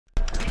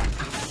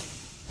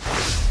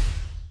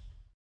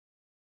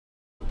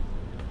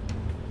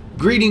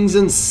Greetings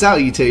and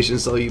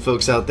salutations to all you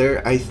folks out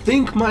there. I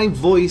think my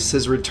voice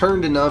has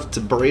returned enough to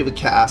brave a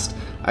cast.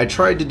 I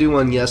tried to do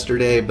one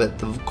yesterday, but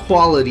the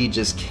quality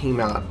just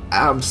came out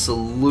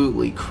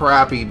absolutely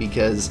crappy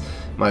because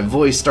my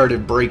voice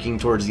started breaking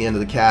towards the end of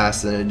the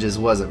cast and it just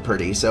wasn't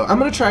pretty. So I'm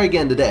going to try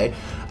again today.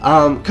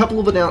 Couple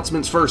of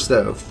announcements first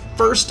though.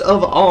 First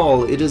of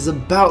all, it is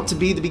about to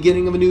be the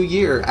beginning of a new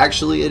year.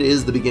 Actually, it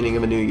is the beginning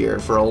of a new year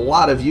for a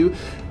lot of you.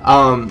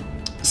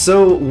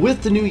 So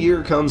with the new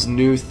year comes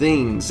new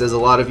things. As a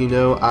lot of you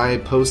know, I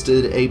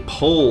posted a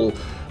poll.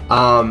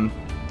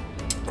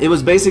 It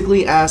was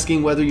basically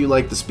asking whether you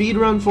like the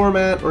speedrun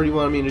format or you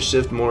want me to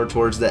shift more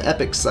towards the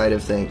epic side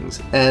of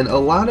things. And a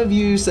lot of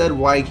you said,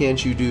 why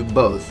can't you do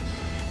both?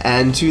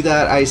 And to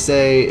that I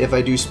say, if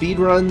I do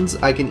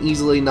speedruns, I can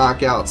easily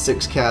knock out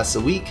 6 casts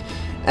a week.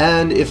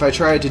 And if I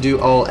try to do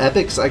all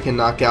epics, I can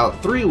knock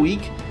out 3 a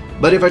week.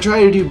 But if I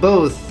try to do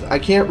both, I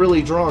can't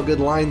really draw a good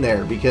line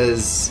there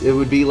because it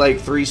would be like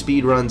 3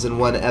 speedruns and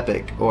 1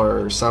 epic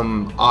or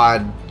some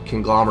odd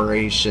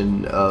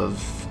conglomeration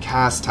of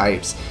cast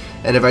types.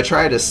 And if I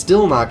try to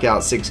still knock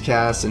out 6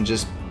 casts and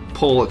just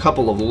pull a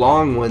couple of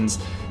long ones,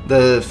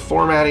 the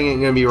formatting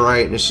ain't going to be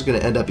right and it's just going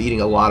to end up eating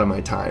a lot of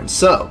my time.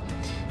 So,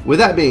 with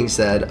that being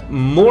said,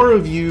 more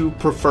of you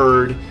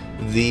preferred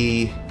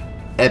the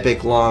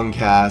epic long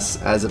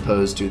casts as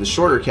opposed to the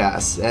shorter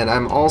casts, and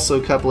I'm also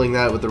coupling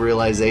that with the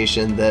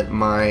realization that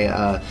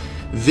my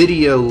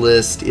video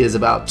list is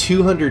about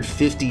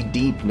 250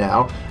 deep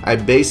now. I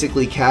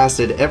basically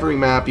casted every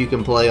map you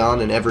can play on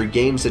and every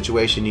game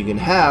situation you can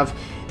have,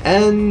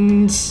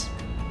 and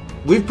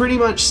we've pretty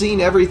much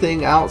seen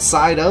everything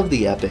outside of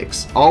the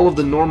epics. All of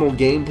the normal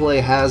gameplay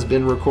has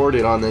been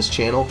recorded on this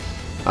channel.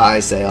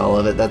 I say all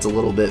of it, that's a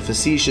little bit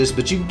facetious,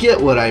 but you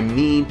get what I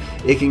mean.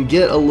 It can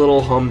get a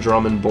little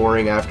humdrum and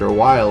boring after a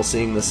while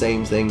seeing the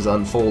same things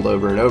unfold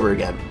over and over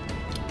again.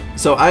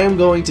 So I am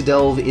going to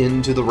delve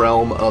into the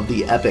realm of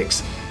the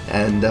epics,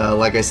 and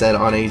like I said,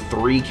 on a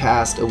 3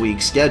 cast a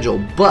week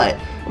schedule, but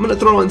I'm going to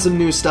throw in some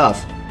new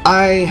stuff.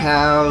 I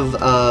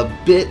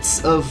have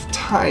bits of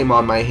time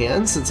on my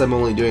hands since I'm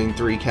only doing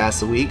 3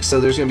 casts a week,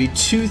 so there's going to be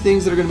 2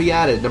 things that are going to be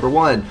added. Number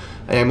 1,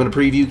 I am going to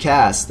preview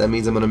casts. That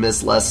means I'm going to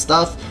miss less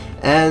stuff,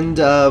 and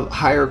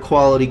higher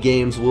quality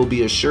games will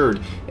be assured.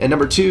 And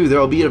number 2, there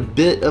will be a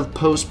bit of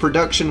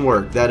post-production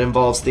work that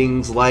involves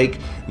things like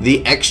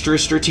the extra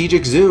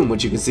strategic zoom,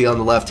 which you can see on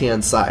the left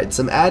hand side,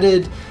 some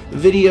added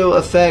video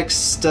effects,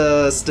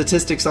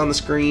 statistics on the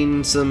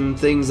screen, some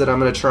things that I'm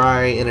going to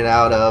try in and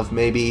out of,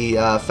 maybe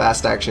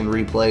fast action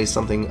replay,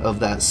 something of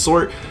that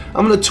sort.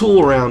 I'm going to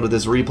tool around with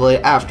this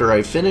replay after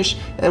I finish,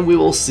 and we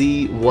will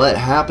see what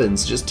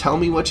happens. Just tell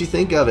me what you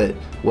think of it,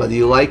 whether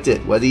you liked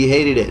it, whether you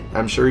hated it.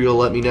 I'm sure you'll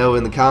let me know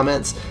in the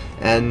comments.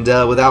 And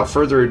without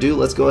further ado,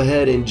 let's go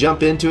ahead and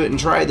jump into it and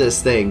try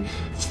this thing.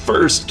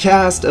 First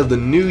cast of the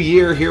new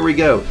year, here we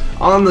go.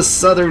 On the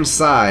southern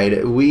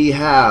side, we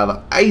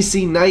have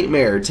Icy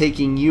Nightmare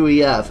taking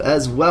UEF,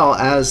 as well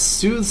as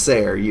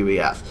Soothsayer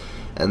UEF.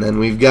 And then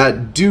we've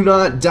got Do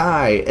Not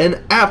Die,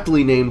 an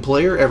aptly named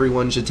player.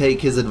 Everyone should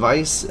take his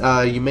advice.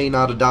 You may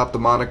not adopt the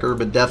moniker,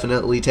 but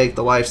definitely take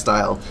the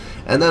lifestyle.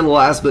 And then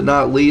last but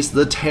not least,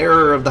 the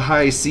terror of the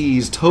high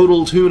seas,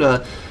 Total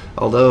Tuna,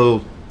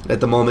 although at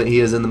the moment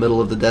he is in the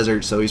middle of the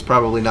desert, so he's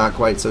probably not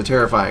quite so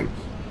terrifying.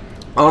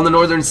 On the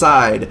northern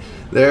side,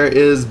 there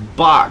is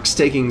Box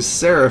taking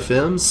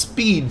Seraphim,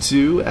 Speed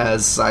 2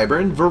 as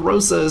Cybern,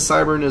 Verosa as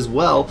Cybern as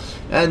well,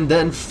 and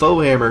then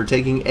Foehammer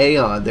taking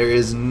Aeon. There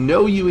is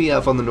no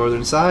UEF on the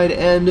northern side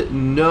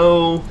and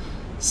no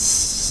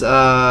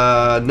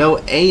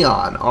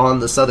Aeon on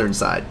the southern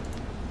side.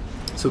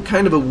 So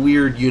kind of a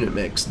weird unit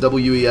mix, double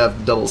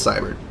UEF, double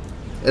Cybern.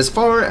 As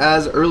far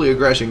as early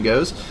aggression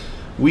goes,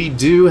 we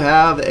do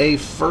have a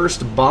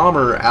first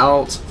bomber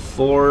out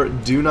for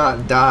Do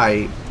Not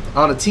Die.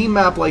 On a team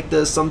map like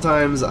this,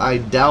 sometimes I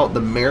doubt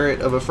the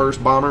merit of a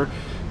first bomber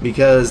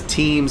because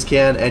teams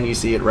can, and you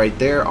see it right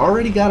there,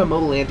 already got a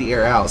mobile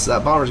anti-air out, so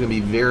that bomber is going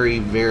to be very,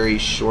 very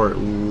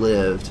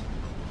short-lived.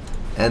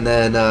 And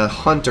then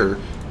Hunter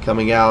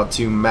coming out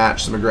to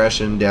match some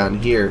aggression down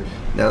here.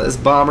 Now this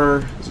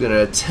bomber is going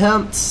to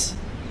attempt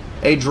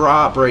a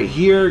drop right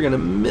here, going to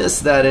miss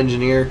that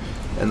engineer,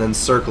 and then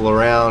circle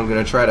around.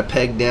 Going to try to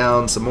peg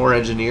down some more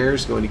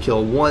engineers, going to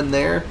kill 1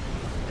 there,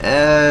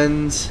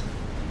 and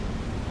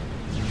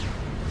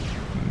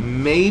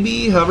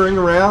maybe hovering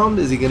around.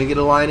 Is he going to get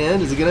a line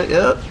in? Is he going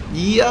to,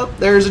 yep,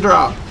 there's a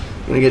drop.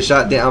 Going to get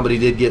shot down, but he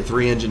did get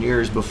 3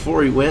 engineers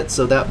before he went,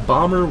 so that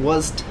bomber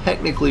was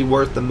technically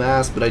worth the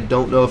mass, but I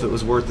don't know if it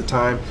was worth the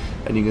time.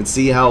 And you can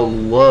see how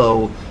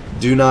low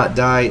Do Not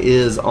Die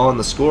is on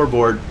the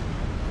scoreboard,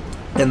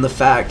 and the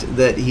fact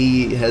that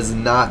he has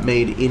not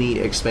made any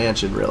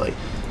expansion really.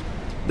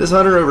 This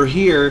hunter over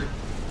here,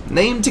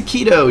 named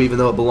Taquito, even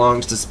though it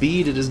belongs to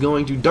speed, it is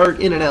going to dart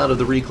in and out of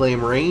the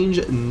reclaim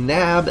range,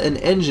 nab an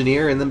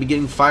engineer, and then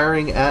begin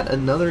firing at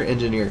another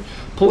engineer.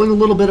 Pulling a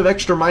little bit of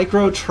extra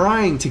micro,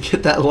 trying to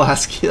get that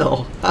last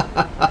kill.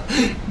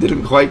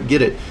 Didn't quite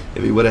get it.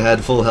 If he would have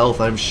had full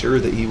health, I'm sure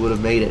that he would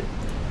have made it.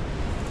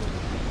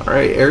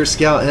 Alright, Air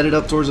Scout headed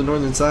up towards the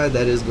northern side.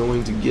 That is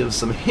going to give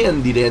some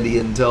handy-dandy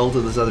intel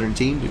to the southern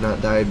team. Do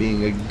not die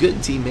being a good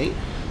teammate.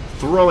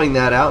 Throwing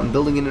that out and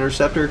building an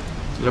interceptor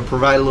is going to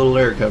provide a little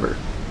air cover.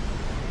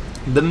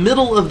 The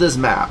middle of this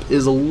map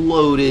is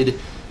loaded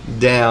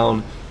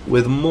down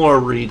with more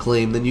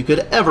reclaim than you could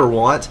ever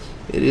want.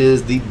 It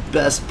is the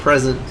best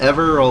present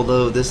ever,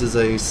 although this is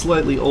a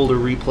slightly older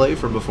replay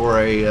from before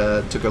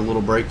I took a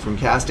little break from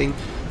casting,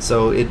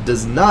 so it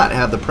does not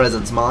have the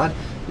presence mod.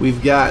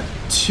 We've got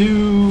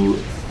 3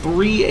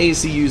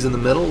 ACUs in the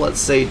middle, let's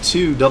say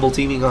 2 double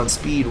teaming on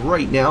speed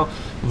right now.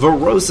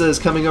 Verosa is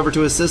coming over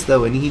to assist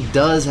though, and he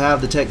does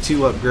have the Tech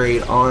 2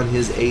 upgrade on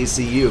his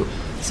ACU.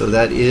 So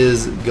that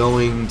is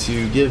going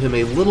to give him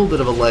a little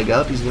bit of a leg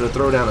up. He's going to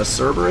throw down a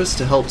Cerberus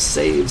to help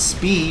save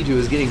Speed, who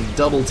is getting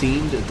double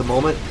teamed at the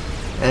moment.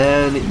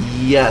 And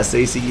yes,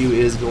 ACU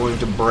is going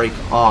to break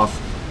off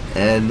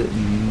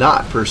and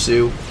not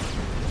pursue.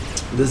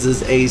 This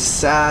is a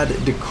sad,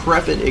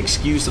 decrepit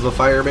excuse of a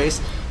firebase,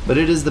 but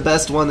it is the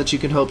best one that you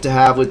can hope to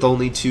have with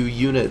only 2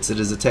 units. It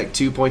is a Tech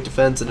 2 point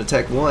defense and a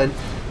Tech 1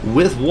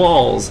 with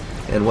walls.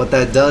 And what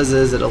that does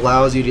is it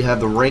allows you to have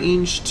the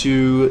range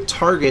to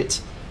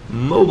target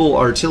mobile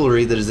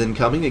artillery that is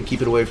incoming and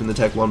keep it away from the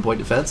Tech 1 point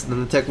defense, and then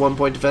the Tech 1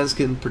 point defense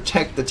can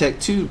protect the Tech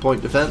 2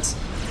 point defense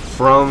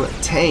from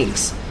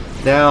tanks.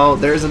 Now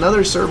there's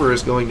another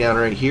Cerberus going down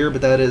right here,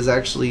 but that is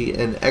actually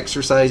an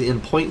exercise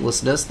in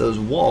pointlessness. Those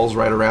walls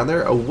right around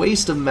there, a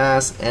waste of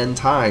mass and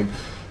time.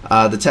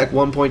 The Tech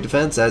 1 point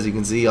defense, as you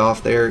can see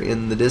off there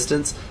in the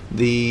distance,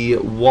 the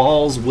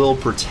walls will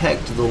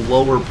protect the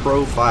lower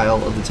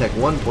profile of the Tech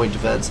 1 point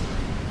defense,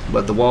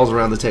 but the walls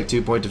around the Tech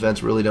 2 point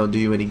defense really don't do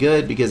you any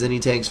good, because any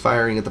tanks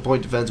firing at the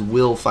point defense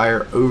will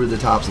fire over the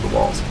tops of the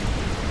walls.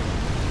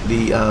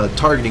 The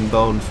targeting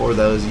bone for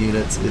those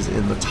units is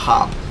in the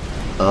top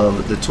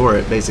of the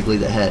turret, basically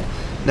the head.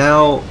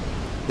 Now,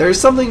 there's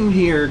something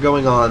here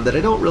going on that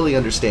I don't really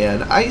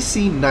understand.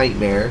 Icy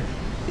Nightmare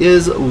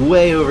is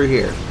way over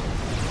here.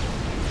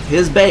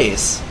 His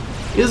base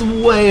is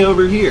way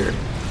over here.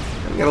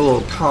 I've got a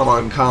little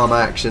calm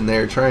action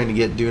there, trying to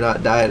get Do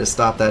Not Die to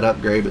stop that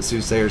upgrade, but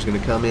Soothsayer's going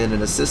to come in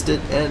and assist it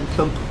and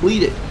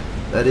complete it.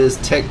 That is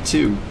Tech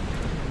 2.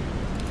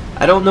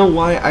 I don't know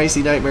why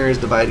Icy Nightmare is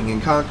dividing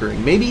and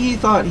conquering. Maybe he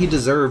thought he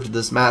deserved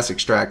this mass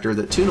extractor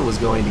that Tuna was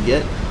going to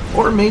get,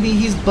 or maybe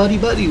he's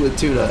buddy-buddy with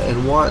Tuna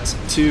and wants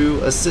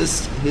to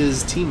assist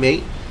his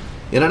teammate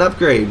in an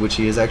upgrade, which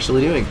he is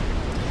actually doing.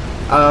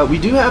 We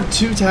do have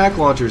 2 tack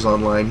launchers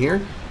online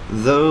here.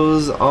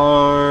 Those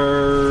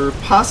are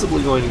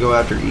possibly going to go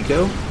after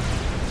Eco.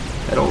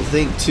 I don't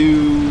think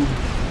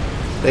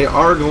they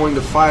are going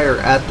to fire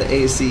at the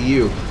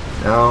ACU.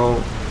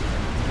 Now,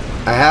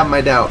 I have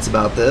my doubts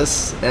about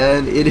this,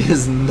 and it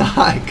is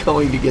not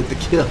going to get the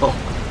kill.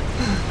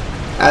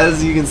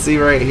 As you can see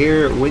right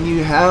here, when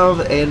you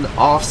have an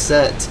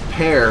offset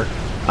pair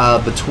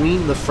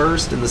between the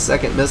first and the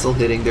second missile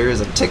hitting, there is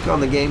a tick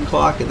on the game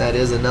clock, and that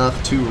is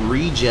enough to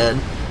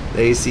regen.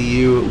 The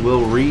ACU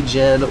will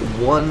regen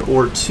 1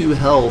 or 2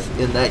 health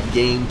in that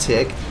game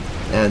tick,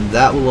 and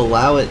that will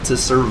allow it to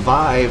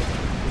survive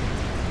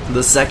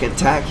the second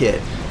tack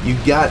hit. You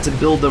got to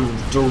build them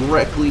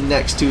directly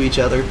next to each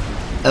other,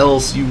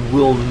 else you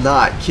will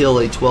not kill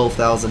a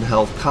 12,000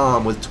 health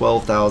comm with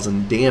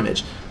 12,000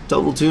 damage.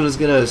 Total Tuna is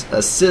going to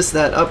assist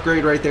that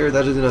upgrade right there.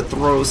 That is going to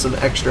throw some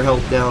extra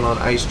health down on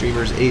Ice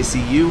Dreamer's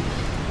ACU,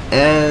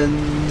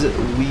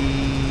 and we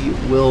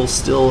will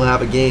still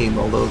have a game,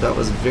 although that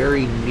was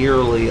very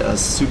nearly a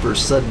super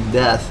sudden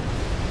death.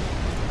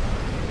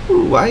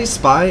 Ooh, I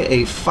spy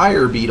a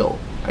Fire Beetle.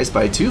 I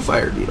spy 2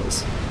 Fire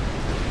Beetles.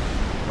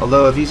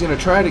 Although if he's going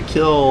to try to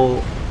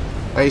kill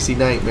Icy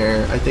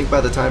Nightmare, I think by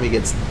the time he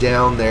gets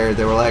down there,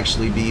 there will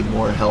actually be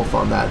more health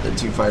on that than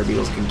 2 Fire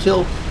Beetles can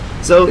kill.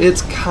 So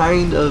it's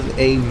kind of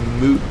a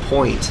moot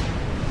point.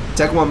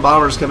 Tech 1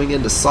 bombers coming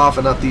in to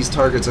soften up these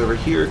targets over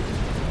here.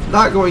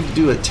 Not going to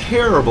do a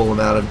terrible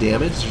amount of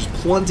damage. There's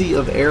plenty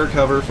of air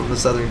cover from the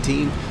southern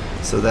team,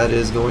 so that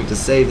is going to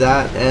save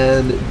that.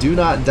 And Do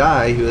Not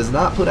Die, who has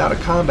not put out a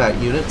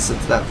combat unit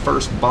since that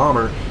first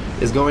bomber,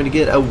 is going to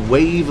get a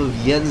wave of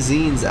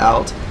Yenzines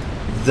out.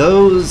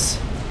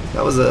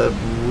 That was a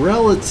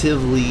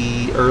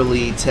relatively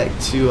early Tech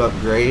 2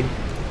 upgrade.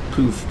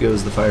 Poof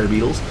goes the Fire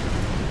Beetles.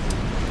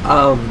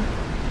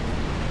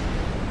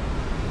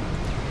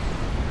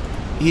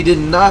 He did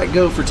not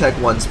go for Tech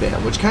 1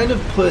 spam, which kind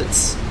of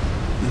puts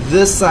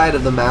this side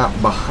of the map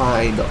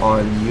behind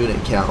on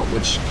unit count,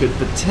 which could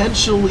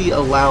potentially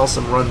allow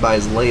some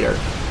run-bys later.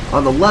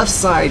 On the left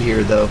side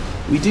here, though,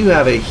 we do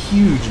have a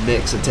huge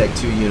mix of Tech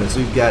 2 units.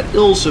 We've got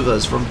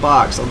Ilshivas from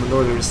Box on the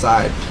northern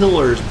side,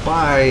 Pillars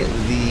by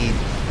the...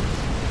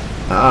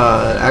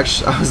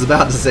 actually, I was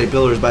about to say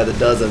Pillars by the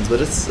dozens,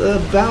 but it's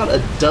about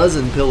a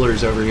dozen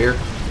Pillars over here.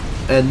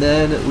 And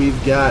then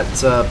we've got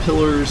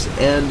Pillars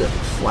and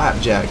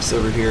Flapjacks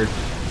over here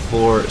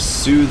for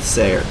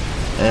Soothsayer.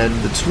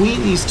 And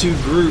between these 2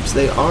 groups,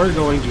 they are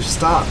going to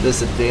stop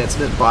this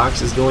advancement.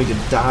 Box is going to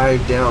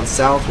dive down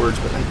southwards,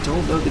 but I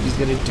don't know that he's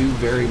going to do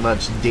very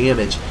much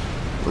damage.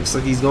 Looks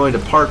like he's going to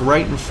park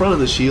right in front of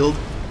the shield.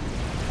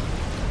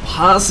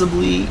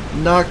 Possibly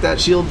knock that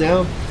shield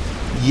down.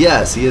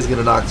 Yes, he is going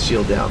to knock the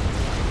shield down.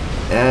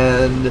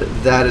 And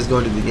that is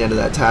going to be the end of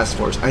that task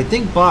force. I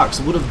think Box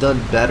would have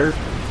done better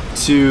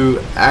to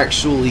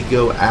actually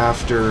go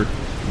after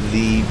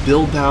the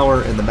build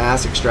power and the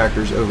mass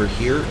extractors over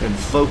here and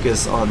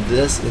focus on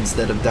this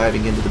instead of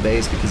diving into the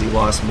base, because he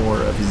lost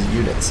more of his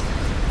units.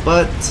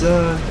 But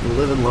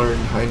live and learn,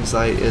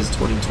 hindsight is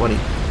 2020.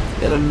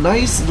 And a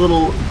nice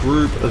little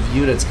group of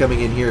units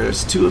coming in here.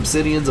 There's 2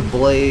 Obsidians, a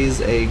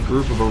Blaze, a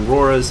group of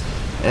Auroras,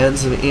 and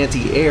some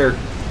anti-air.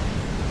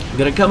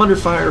 Going to come under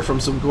fire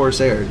from some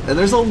Corsairs. And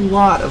there's a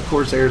lot of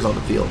Corsairs on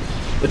the field.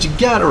 But you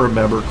gotta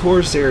remember,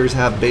 Corsairs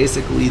have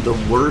basically the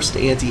worst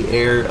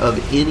anti-air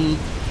of any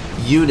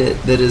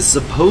unit that is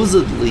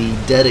supposedly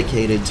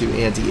dedicated to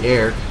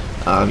anti-air.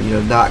 You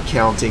know, not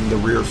counting the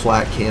rear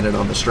flat cannon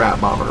on the Strat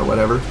Bomber or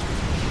whatever.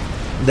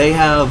 They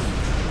have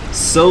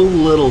so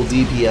little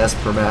DPS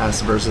per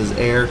mass versus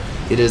air.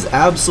 It is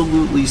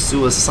absolutely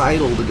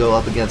suicidal to go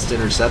up against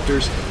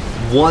interceptors.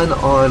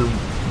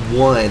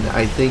 1-on-1,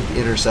 I think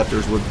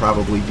interceptors would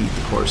probably beat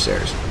the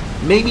Corsairs.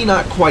 Maybe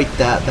not quite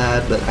that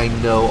bad, but I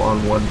know on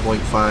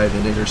 1.5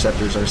 and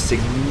interceptors are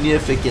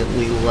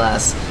significantly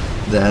less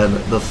than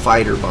the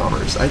fighter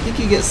bombers. I think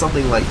you get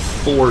something like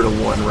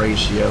 4-to-1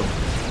 ratio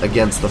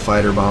against the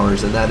fighter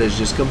bombers, and that is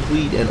just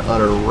complete and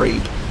utter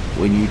rape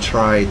when you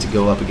try to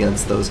go up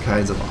against those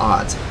kinds of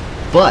odds.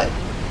 But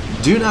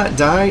Do Not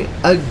Die,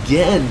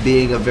 again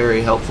being a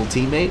very helpful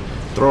teammate,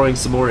 throwing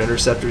some more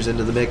interceptors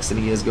into the mix, and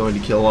he is going to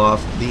kill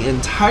off the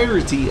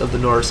entirety of the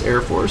Norse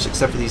Air Force,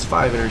 except for these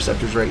 5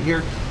 interceptors right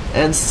here,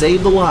 and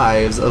save the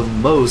lives of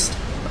most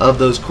of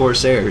those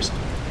Corsairs.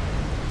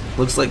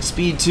 Looks like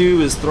Speed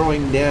 2 is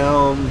throwing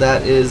down,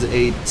 that is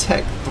a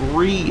Tech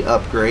 3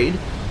 upgrade.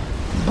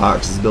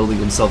 Box is building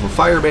himself a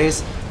fire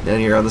base. Down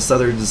here on the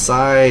southern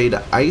side,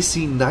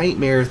 Icy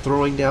Nightmare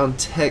throwing down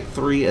Tech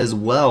 3 as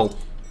well.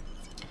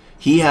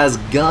 He has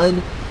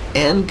gun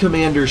and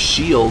commander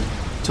shield.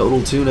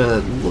 Total Tuna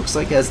looks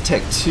like has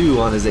Tech 2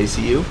 on his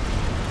ACU.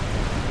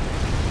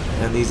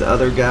 And these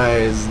other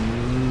guys,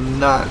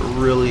 not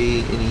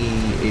really any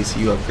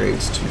ACU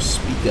upgrades to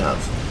speak of.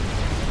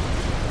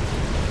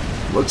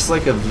 Looks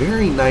like a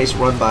very nice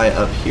run by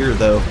up here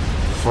though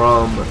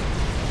from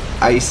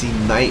Icy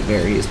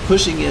Nightmare. He is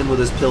pushing in with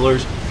his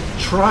pillars,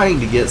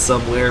 trying to get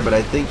somewhere, but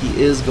I think he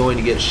is going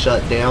to get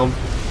shut down.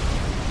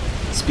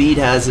 Speed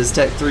has his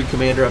Tech 3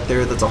 commander up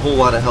there. That's a whole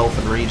lot of health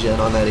and regen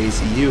on that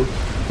ACU.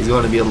 He's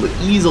going to be able to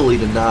easily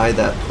deny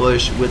that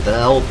push with the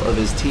help of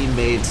his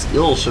teammates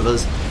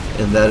Ilshivas,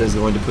 and that is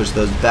going to push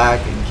those back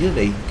and give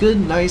a good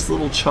nice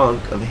little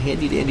chunk of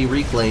handy-dandy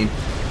reclaim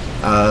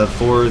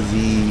for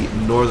the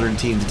northern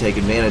team to take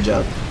advantage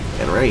of.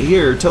 And right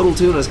here, Total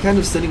Tuna is kind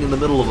of sitting in the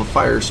middle of a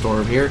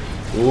firestorm here.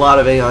 A lot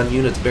of Aeon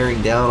units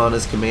bearing down on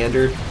his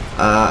commander.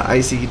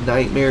 Icy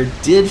Nightmare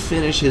did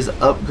finish his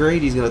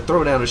upgrade. He's going to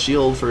throw down a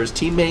shield for his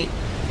teammate,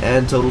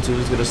 and Total Tuna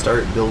is going to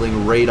start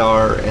building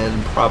radar,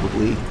 and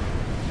probably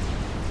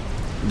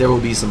there will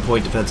be some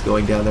point defense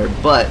going down there,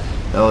 but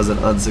that was an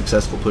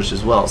unsuccessful push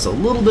as well. So a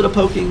little bit of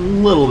poking,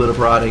 a little bit of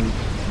prodding,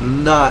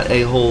 not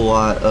a whole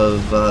lot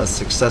of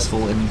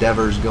successful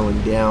endeavors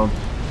going down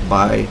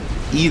by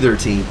either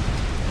team.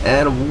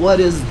 And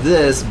what is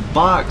this?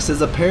 Box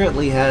has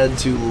apparently had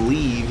to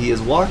leave. He is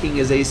walking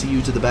his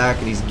ACU to the back,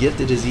 and he's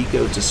gifted his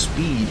eco to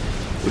Speed,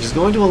 which is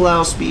going to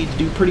allow Speed to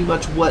do pretty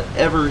much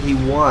whatever he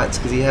wants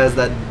because he has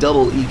that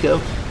double eco.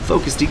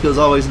 Focused eco is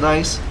always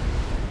nice.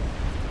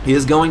 He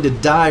is going to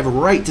dive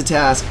right to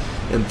task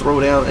and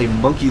throw down a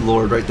Monkey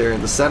Lord right there in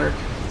the center.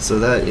 So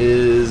that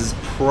is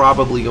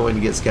probably going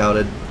to get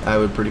scouted. I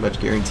would pretty much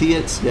guarantee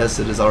it. Yes,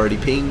 it is already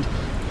pinged.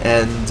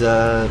 And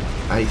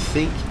I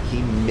think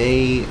he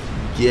may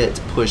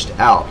get pushed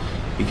out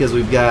because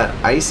we've got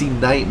Icy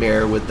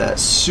Nightmare with that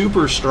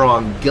super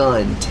strong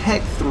gun,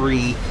 Tech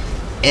 3,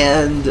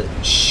 and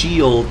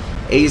shield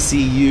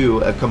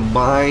ACU, a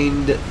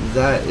combined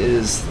that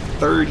is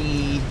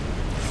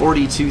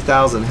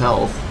 42,000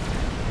 health.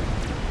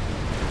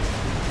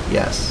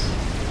 Yes,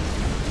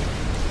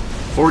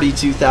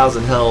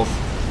 42,000 health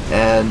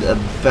and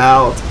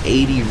about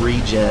 80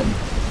 regen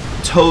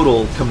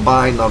total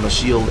combined on the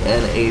shield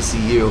and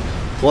ACU,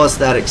 plus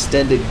that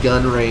extended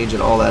gun range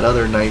and all that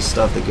other nice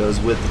stuff that goes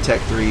with the Tech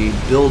 3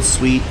 build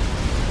suite.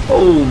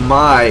 Oh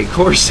my,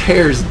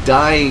 Corsairs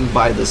dying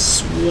by the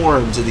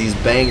swarm to these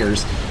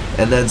bangers.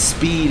 And then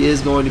Speed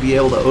is going to be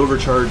able to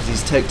overcharge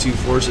these Tech 2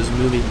 forces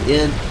moving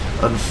in.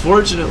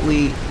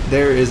 Unfortunately,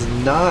 there is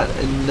not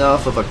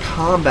enough of a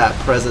combat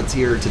presence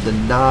here to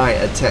deny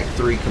a Tech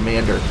 3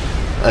 commander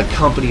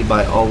accompanied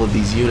by all of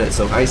these units.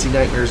 So Icy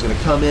Nightmare is going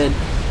to come in,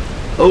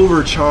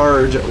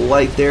 overcharge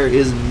like there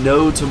is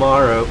no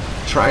tomorrow,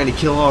 trying to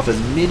kill off as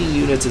many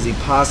units as he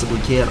possibly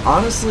can.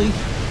 Honestly,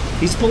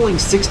 he's pulling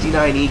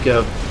 69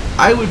 eco.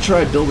 I would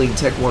try building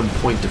Tech 1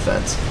 point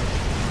defense.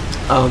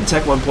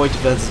 Tech 1 point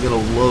defense is going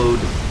to load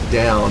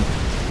down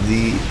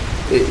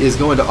is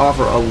going to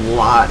offer a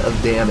lot of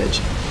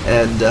damage.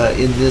 And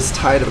in this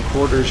tight of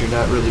quarters, you're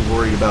not really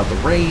worried about the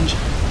range,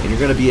 and you're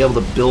going to be able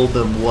to build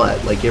them,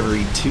 what, like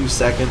every 2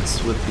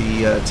 seconds with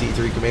the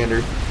T3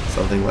 Commander?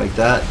 Something like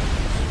that.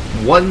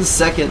 1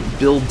 second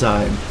build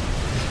time.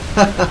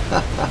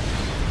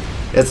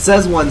 It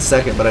says 1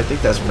 second, but I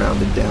think that's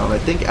rounded down. I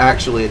think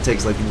actually it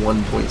takes like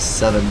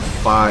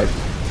 1.75.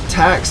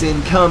 Tax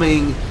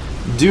incoming.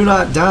 Do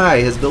Not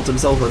Die has built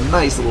himself a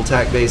nice little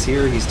tack base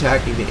here. He's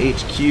tacking the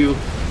HQ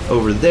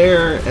over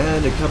there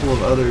and a couple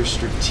of other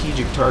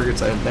strategic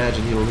targets. I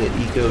imagine he will hit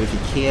Eco if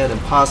he can,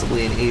 and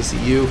possibly an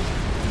ACU.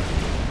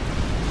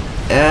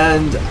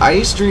 And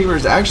Ice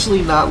Dreamer's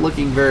actually not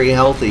looking very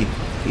healthy.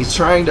 He's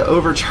trying to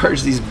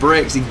overcharge these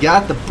bricks. He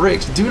got the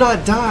bricks. Do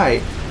Not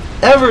Die,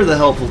 ever the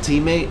helpful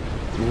teammate,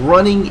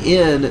 running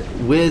in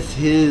with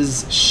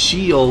his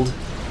shield.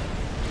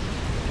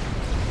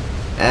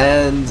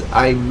 And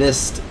I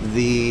missed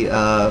the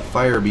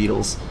fire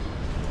beetles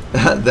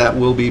that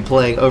will be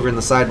playing over in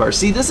the sidebar.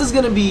 See, this is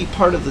going to be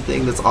part of the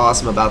thing that's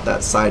awesome about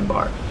that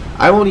sidebar.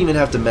 I won't even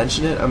have to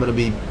mention it. I'm going to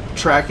be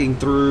tracking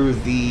through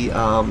the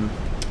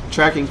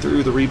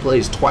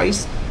replays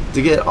twice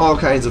to get all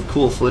kinds of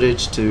cool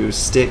footage to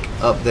stick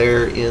up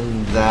there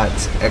in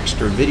that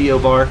extra video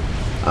bar.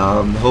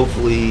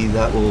 Hopefully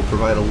that will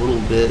provide a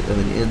little bit of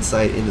an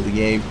insight into the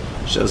game,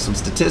 show some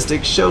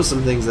statistics, show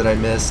some things that I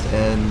missed,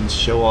 and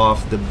show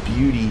off the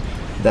beauty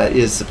that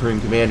is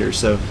Supreme Commander.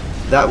 So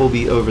that will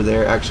be over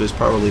there. Actually, it's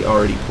probably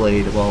already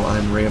played while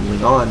I'm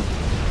rambling on,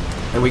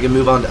 and we can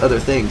move on to other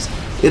things.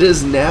 It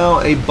is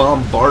now a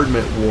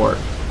bombardment war.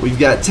 We've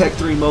got Tech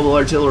 3 mobile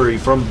artillery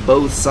from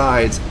both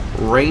sides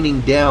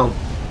raining down.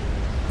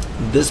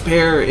 This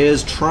pair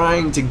is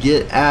trying to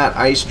get at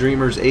Ice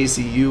Dreamer's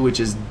ACU, which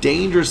is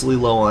dangerously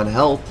low on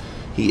health.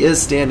 He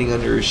is standing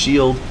under a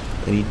shield,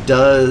 and he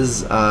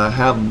does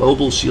have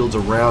mobile shields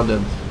around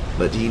him,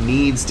 but he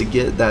needs to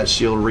get that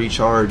shield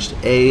recharged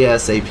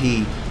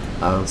ASAP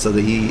so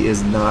that he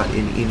is not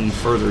in any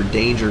further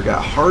danger.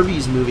 Got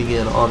Harveys moving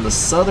in on the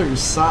southern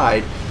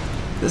side.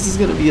 This is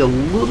going to be a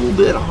little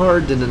bit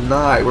hard to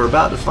deny. We're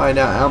about to find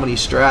out how many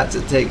strats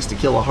it takes to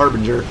kill a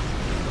Harbinger.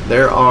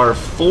 There are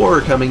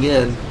 4 coming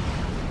in,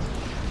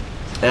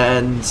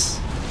 and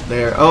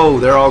they're all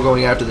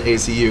going after the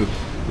ACU.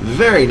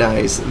 Very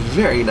nice,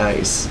 very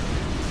nice.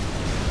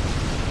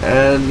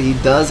 And he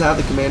does have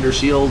the Commander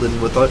shield, and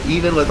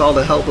even with all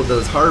the help of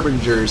those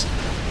Harbingers,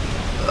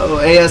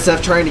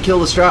 ASF trying to kill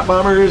the Strat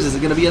Bombers. Is it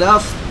going to be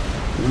enough?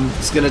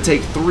 It's going to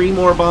take 3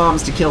 more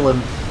bombs to kill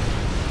him.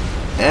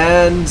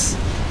 And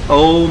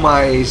oh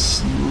my,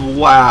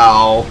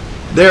 wow,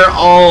 they're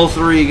all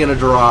 3 going to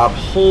drop.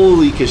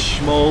 Holy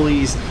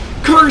kashmolis.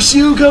 Curse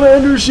you,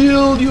 Commander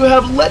Shield, you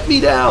have let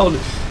me down.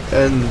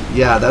 And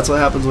yeah, that's what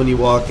happens when you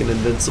walk an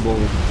invincible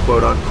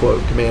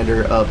quote-unquote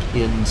commander up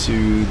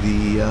into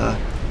the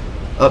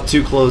up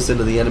too close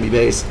into the enemy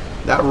base.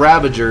 That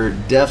Ravager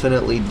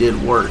definitely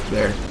did work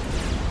there.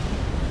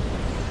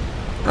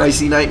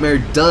 Icy Nightmare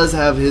does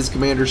have his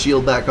Commander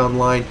Shield back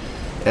online,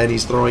 and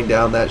he's throwing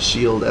down that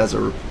shield as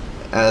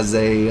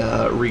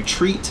a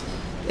retreat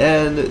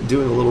and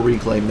doing a little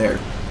reclaim there,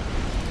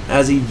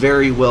 as he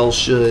very well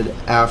should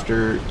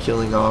after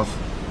killing off,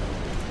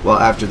 well,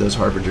 after those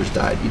Harbingers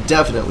died. You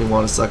definitely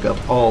want to suck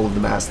up all of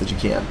the mass that you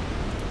can.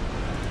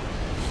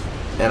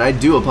 And I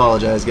do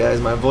apologize, guys,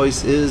 my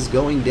voice is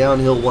going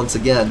downhill once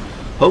again.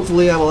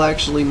 Hopefully I will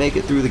actually make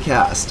it through the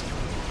cast.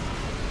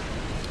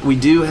 We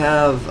do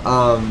have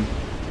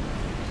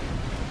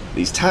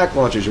these tack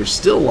launchers are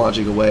still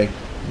launching away,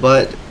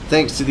 but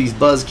thanks to these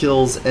buzz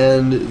kills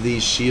and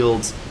these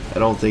shields, I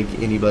don't think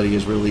anybody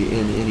is really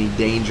in any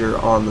danger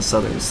on the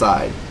southern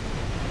side.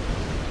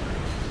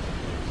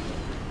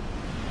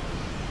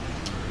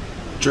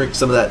 Drink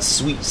some of that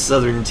sweet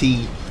southern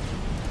tea.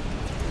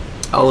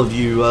 All of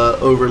you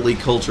overly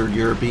cultured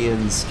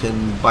Europeans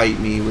can bite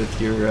me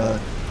with your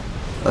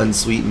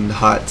unsweetened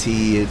hot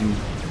tea and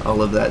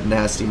all of that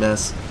nasty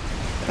mess.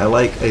 I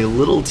like a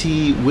little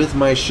tea with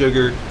my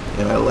sugar,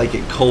 and I like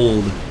it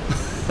cold.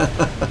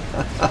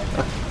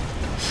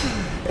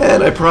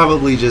 And I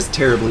probably just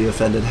terribly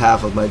offended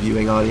half of my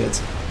viewing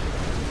audience.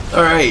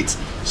 Alright,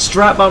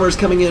 Strat Bombers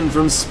coming in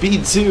from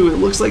Speed 2. It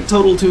looks like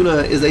Total Tuna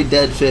is a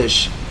dead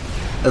fish.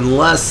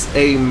 Unless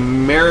a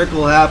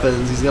miracle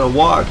happens, he's going to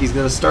walk, he's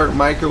going to start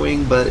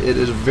microing, but it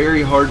is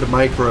very hard to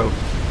micro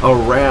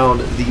around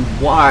the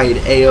wide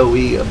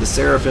AoE of the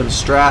Seraphim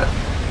Strat.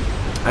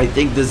 I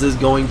think this is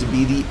going to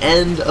be the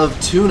end of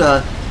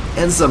Tuna,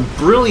 and some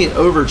brilliant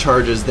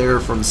overcharges there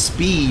from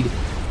Speed.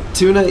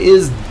 Tuna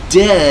is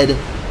dead.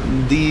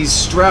 These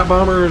Strat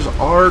Bombers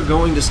are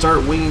going to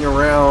start winging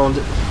around,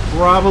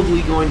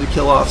 probably going to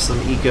kill off some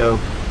eco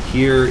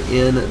here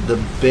in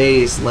the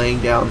base,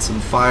 laying down some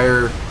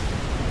fire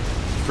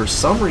for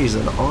some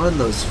reason on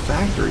those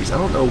factories. I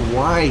don't know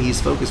why he's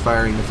focus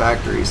firing the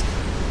factories.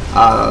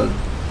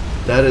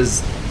 That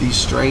is the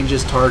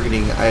strangest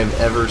targeting I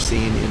have ever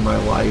seen in my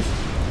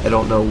life. I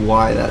don't know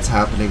why that's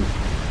happening.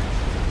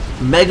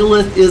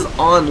 Megalith is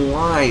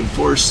online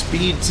for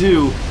Speed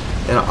 2,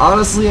 and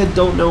honestly I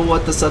don't know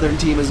what the southern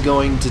team is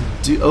going to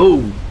do.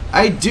 Oh,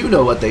 I do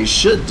know what they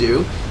should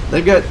do.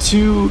 They've got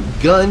 2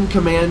 gun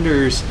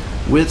commanders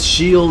with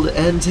shield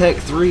and tech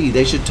 3.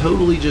 They should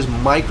totally just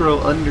micro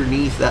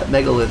underneath that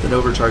megalith and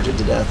overcharge it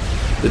to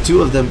death. The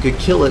 2 of them could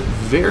kill it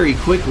very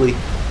quickly.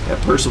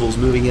 Percival's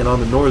moving in on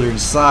the northern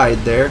side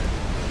there.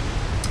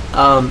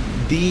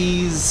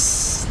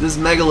 This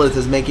megalith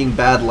is making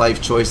bad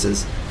life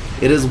choices.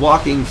 It is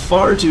walking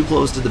far too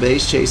close to the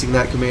base, chasing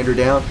that commander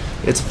down.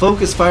 It's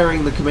focus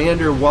firing the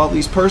commander while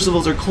these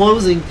Percivals are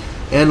closing,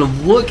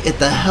 and look at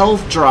the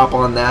health drop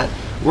on that.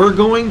 We're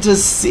going to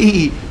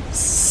see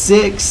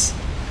 6,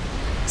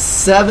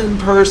 7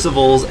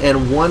 Percivals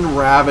and 1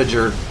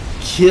 Ravager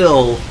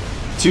kill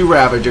 2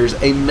 Ravagers,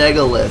 a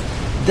megalith.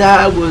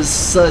 That was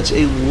such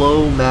a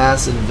low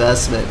mass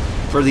investment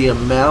for the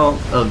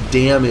amount of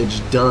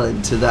damage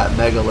done to that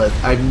megalith.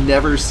 I've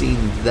never seen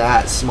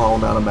that small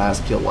amount of mass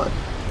kill one.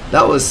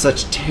 That was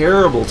such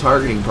terrible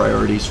targeting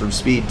priorities from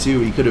Speed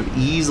 2. He could have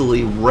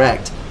easily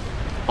wrecked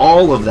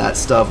all of that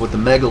stuff with the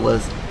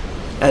megalith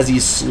as he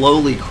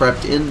slowly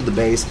crept into the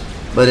base,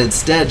 but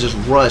instead just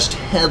rushed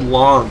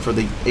headlong for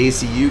the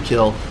ACU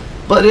kill.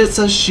 But it's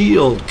a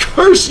shield.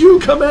 Curse you,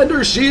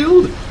 Commander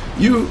Shield!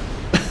 You...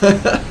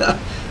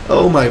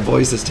 Oh, my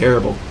voice is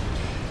terrible.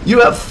 You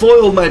have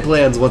foiled my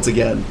plans once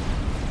again.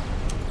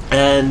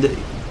 And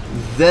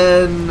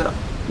then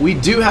we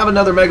do have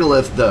another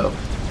megalith, though.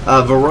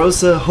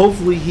 Verosa,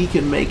 hopefully he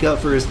can make up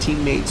for his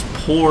teammates'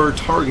 poor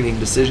targeting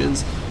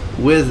decisions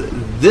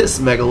with this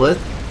megalith.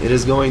 It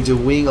is going to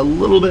wing a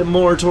little bit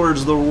more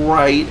towards the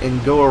right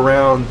and go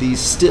around the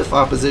stiff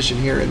opposition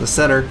here in the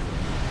center.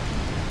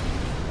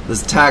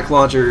 This TAC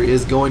launcher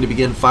is going to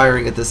begin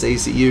firing at this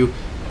ACU.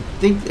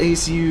 I think the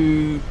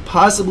ACU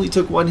possibly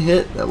took 1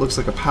 hit. That looks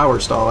like a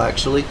power stall,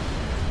 actually.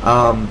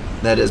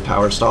 That is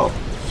power stall.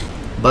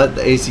 But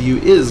the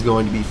ACU is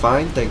going to be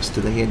fine thanks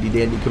to the handy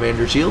dandy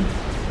Commander Shield.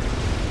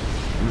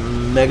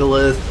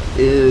 Megalith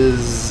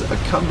is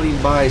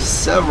accompanied by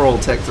several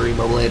Tech 3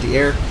 mobile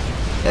anti-air,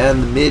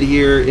 and the mid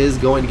here is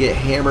going to get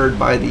hammered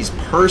by these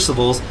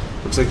Percivals.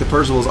 Looks like the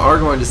Percivals are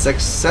going to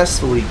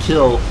successfully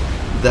kill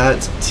that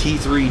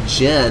T3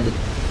 Gen,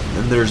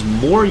 and there's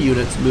more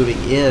units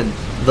moving in.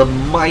 The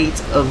might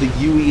of the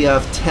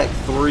UEF Tech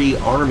 3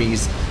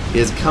 armies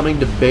is coming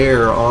to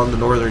bear on the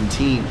northern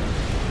team.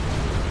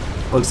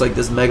 Looks like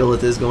this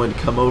megalith is going to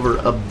come over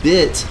a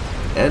bit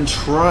and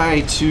try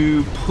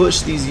to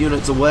push these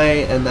units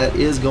away, and that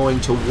is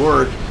going to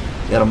work.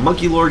 Got a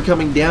Monkey Lord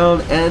coming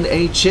down and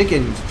a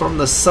Chicken from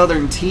the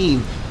southern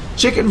team.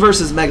 Chicken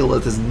versus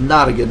megalith is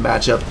not a good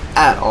matchup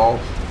at all.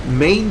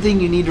 Main thing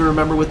you need to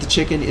remember with the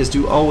Chicken is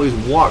to always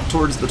walk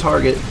towards the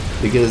target,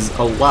 because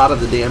a lot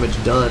of the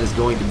damage done is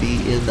going to be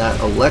in that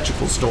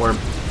electrical storm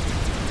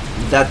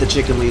that the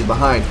Chicken leaves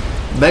behind.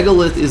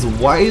 Megalith is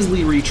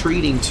wisely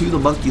retreating to the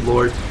Monkey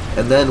Lord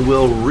and then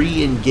will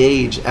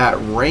re-engage at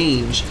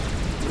range.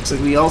 Looks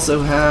like we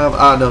also have...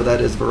 no,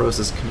 that is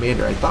Verosa's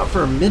commander. I thought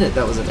for a minute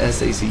that was an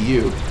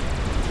SACU.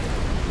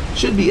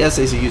 Should be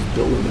SACU's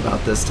building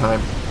about this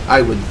time,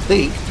 I would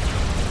think.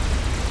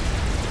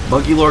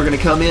 Monkey Lord going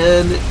to come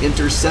in,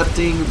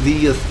 intercepting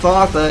the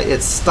Yathatha.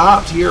 It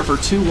stopped here for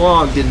too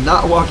long, did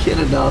not walk in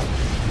enough.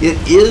 It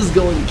is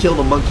going to kill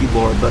the Monkey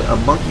Lord, but a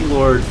Monkey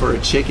Lord for a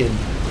Chicken,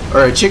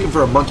 or a Chicken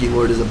for a Monkey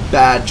Lord, is a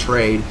bad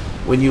trade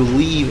when you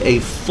leave a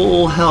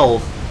full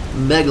health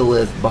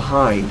megalith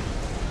behind.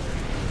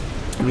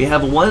 And we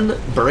have 1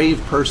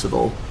 brave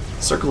Percival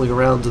circling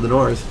around to the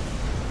north,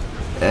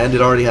 and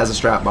it already has a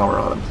strap bomber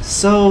on him.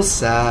 So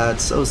sad,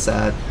 so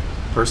sad.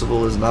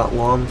 Percival is not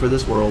long for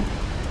this world.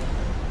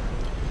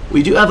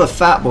 We do have a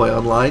Fat Boy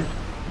online,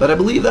 but I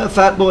believe that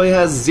Fat Boy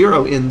has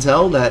 0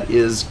 intel. That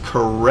is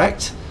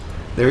correct.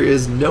 There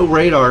is no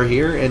radar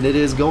here, and it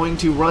is going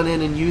to run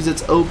in and use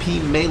its OP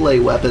melee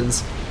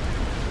weapons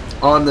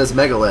on this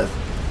megalith.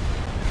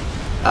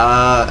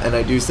 And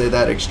I do say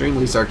that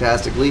extremely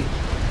sarcastically.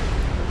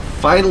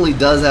 Finally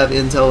does have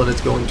intel, and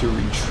it's going to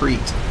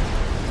retreat.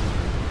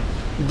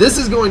 This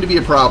is going to be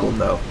a problem,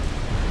 though.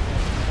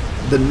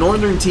 The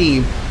northern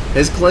team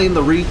has claimed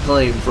the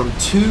reclaim from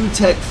 2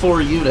 Tech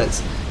 4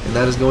 units, and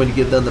that is going to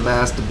give them the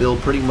mass to build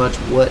pretty much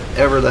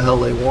whatever the hell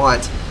they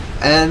want.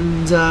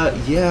 And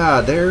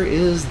yeah, there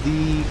is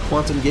the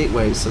Quantum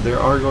Gateway, so there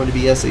are going to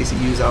be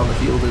SACUs out in the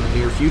field in the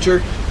near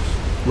future.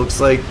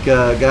 Looks like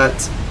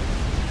got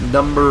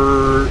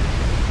number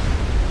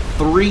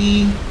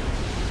 3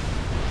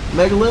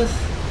 megalith,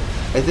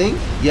 I think?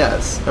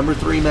 Yes, number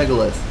 3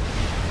 megalith.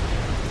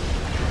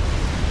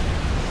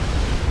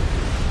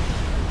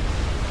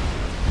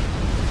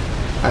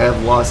 I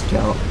have lost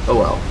count. Oh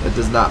well, it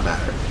does not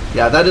matter.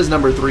 Yeah, that is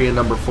number 3 and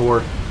number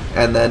 4.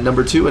 And then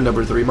number 2 and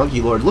number 3,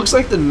 Monkey Lord. Looks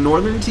like the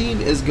northern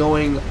team is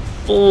going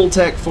full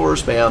Tech 4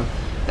 spam,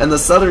 and the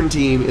southern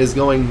team is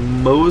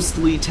going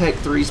mostly Tech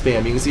 3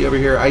 spam. You can see over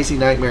here, Icy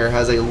Nightmare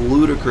has a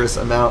ludicrous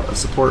amount of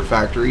support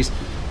factories,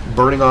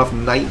 burning off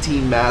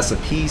 19 mass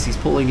apiece. He's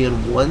pulling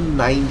in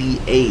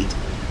 198,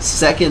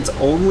 seconds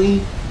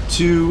only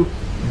to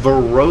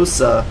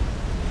Verosa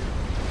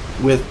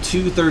with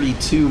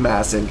 232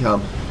 mass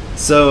income.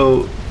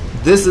 So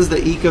This is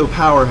the eco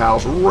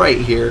powerhouse right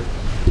here.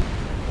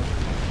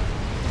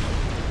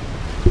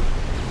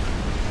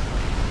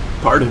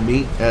 Pardon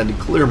me, I had to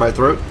clear my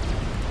throat.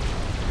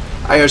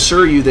 I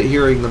assure you that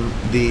hearing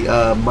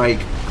the mic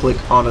click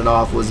on and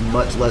off was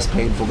much less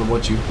painful than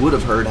what you would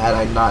have heard had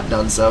I not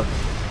done so.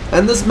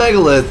 And this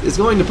megalith is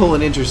going to pull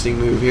an interesting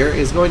move here.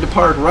 It's going to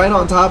park right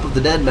on top of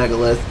the dead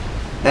megalith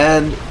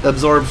and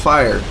absorb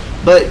fire.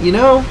 But you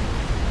know,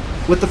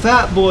 with the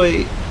Fat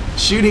Boy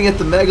shooting at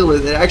the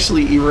megalith, it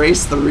actually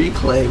erased the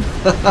reclaim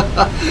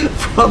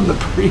from the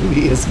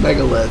previous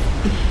megalith.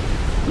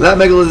 That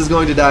megalith is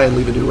going to die and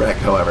leave a new wreck,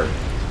 however.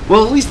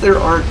 Well, at least there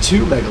aren't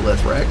two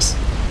megalith wrecks.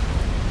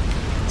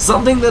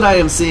 Something that I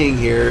am seeing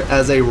here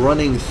as a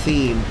running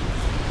theme,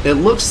 it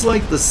looks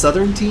like the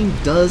Southern team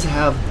does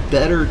have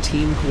better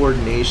team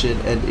coordination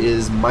and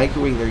is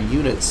microing their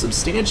units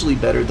substantially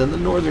better than the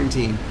Northern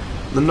team.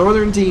 The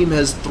Northern team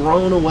has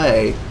thrown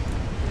away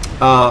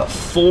 4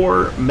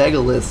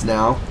 megaliths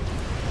now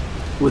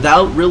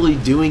without really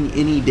doing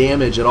any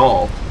damage at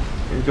all.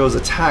 Here goes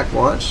attack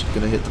launch.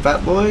 Gonna hit the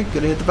Fat Boy.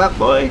 Gonna hit the Fat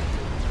Boy.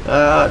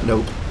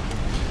 Nope.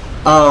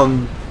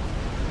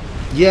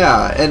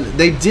 Yeah, and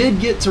they did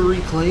get to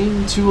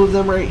reclaim 2 of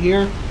them right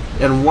here,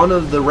 and one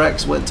of the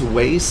wrecks went to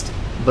waste.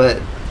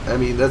 But I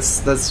mean,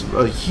 that's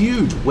a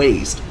huge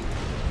waste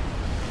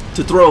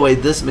to throw away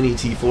this many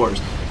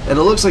T4s. And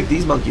it looks like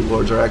these Monkey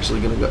Lords are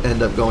actually going to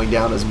end up going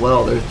down as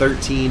well. They're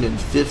 13 and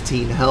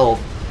 15 health.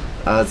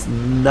 It's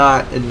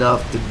not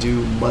enough to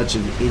do much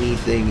of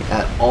anything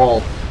at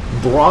all.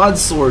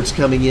 Broadswords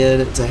coming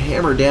in to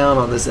hammer down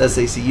on this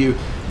SACU.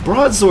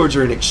 Broadswords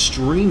are an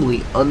extremely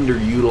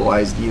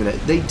underutilized unit.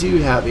 They do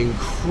have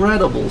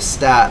incredible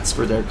stats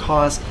for their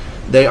cost.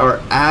 They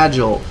are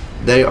agile.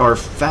 They are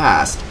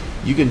fast.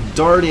 You can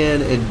dart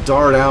in and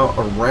dart out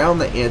around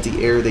the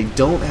anti-air. They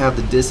don't have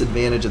the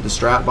disadvantage of the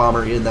Strat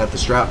Bomber in that the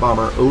Strat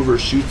Bomber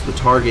overshoots the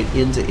target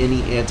into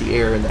any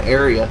anti-air in the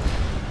area.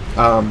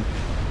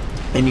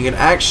 And you can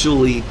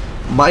actually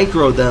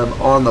micro them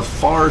on the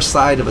far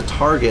side of a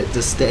target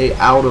to stay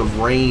out of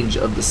range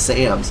of the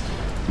SAMs.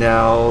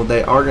 Now,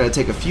 they are going to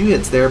take a few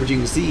hits there, but you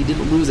can see he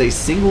didn't lose a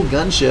single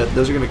gunship.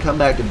 Those are going to come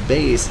back to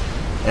base.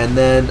 And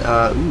then,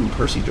 ooh,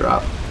 Percy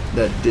drop.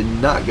 That did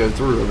not go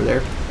through over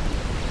there.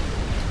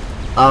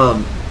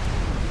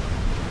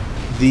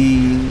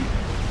 The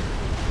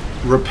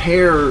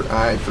repair,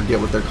 I forget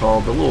what they're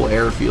called, the little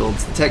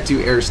airfields, Tech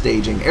 2 air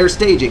staging. Air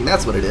staging,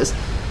 that's what it is.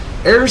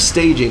 Air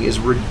staging is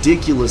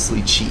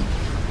ridiculously cheap.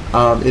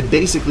 It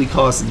basically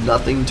costs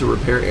nothing to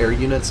repair air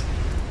units.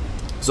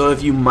 So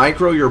if you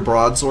micro your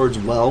broadswords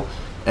well,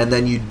 and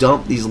then you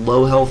dump these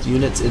low health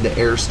units into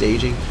air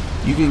staging,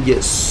 you can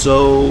get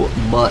so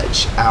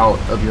much out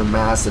of your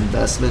mass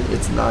investment,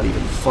 it's not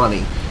even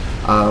funny.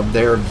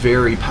 They're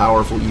very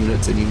powerful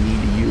units and you need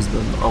to use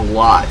them a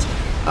lot.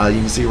 You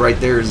can see right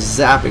there,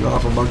 zapping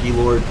off a Monkey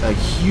Lord, a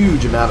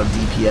huge amount of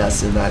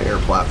DPS in that air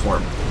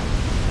platform.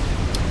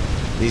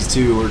 These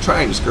two were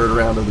trying to skirt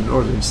around to the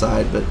northern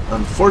side, but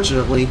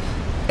unfortunately,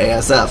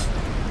 ASF.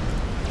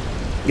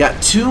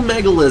 Got 2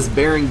 megaliths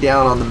bearing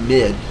down on the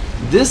mid.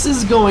 This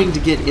is going to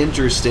get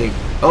interesting.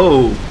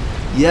 Oh,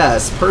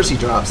 yes, Percy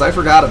drops. I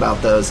forgot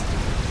about those.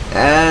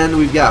 And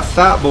we've got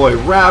Fat Boy,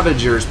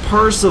 Ravagers,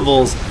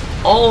 Percivals,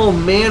 all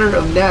manner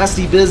of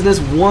nasty business.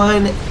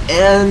 One,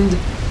 and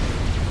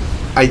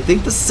I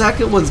think the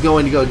second one's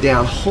going to go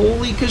down.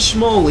 Holy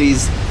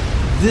kashmolis.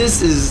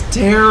 This is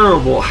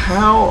terrible.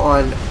 How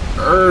on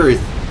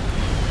earth?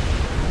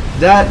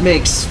 That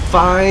makes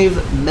 5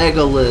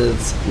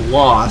 megaliths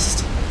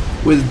lost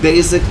with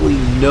basically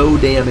no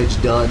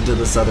damage done to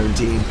the Southern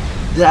team.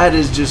 That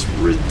is just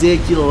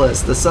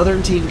ridiculous. The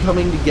Southern team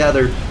coming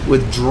together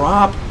with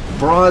drop,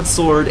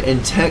 broadsword,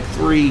 and Tech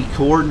 3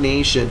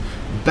 coordination,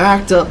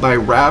 backed up by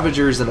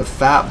Ravagers and a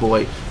Fat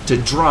Boy, to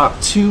drop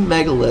 2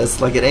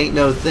 megaliths like it ain't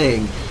no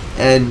thing.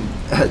 And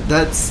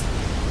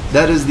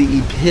that is the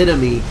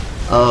epitome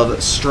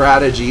of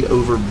strategy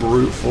over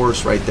brute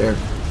force right there.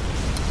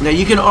 Now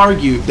you can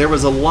argue there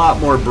was a lot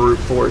more brute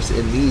force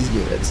in these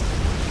units,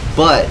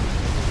 but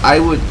I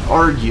would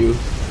argue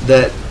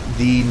that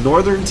the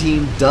Northern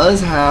team does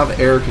have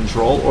air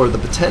control, or the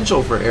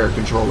potential for air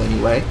control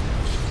anyway.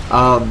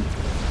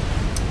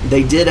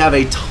 They did have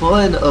a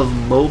ton of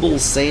mobile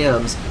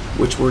SAMs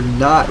which were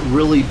not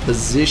really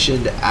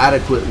positioned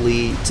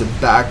adequately to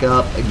back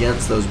up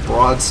against those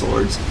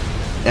broadswords,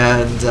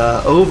 and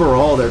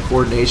overall their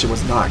coordination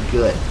was not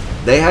good.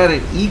 They had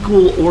an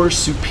equal or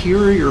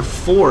superior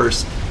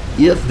force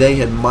if they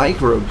had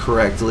microed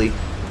correctly,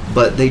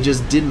 but they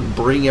just didn't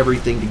bring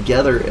everything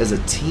together as a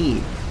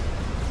team.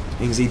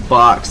 You can see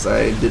Box,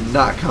 I did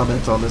not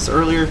comment on this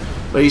earlier,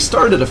 but he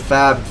started a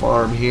fab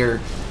farm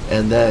here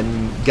and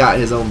then got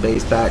his own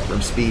base back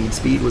from Speed.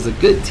 Speed was a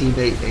good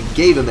teammate and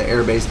gave him the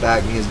air base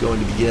back, and he is going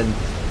to begin,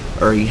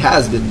 or he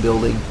has been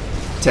building,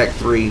 Tech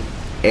 3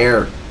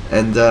 Air.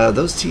 And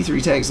those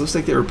T3 tanks, looks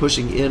like they were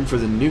pushing in for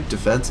the nuke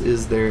defense.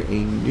 Is there a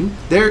nuke?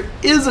 There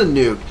is a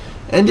nuke,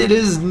 and it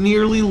is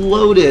nearly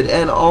loaded.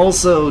 And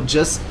also,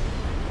 just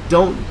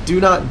do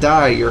not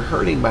die. You're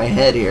hurting my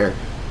head here.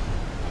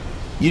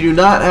 You do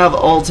not have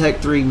all Tech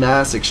 3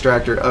 mass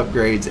extractor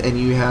upgrades, and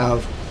you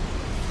have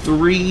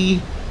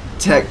 3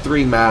 Tech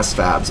 3 mass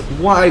fabs.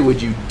 Why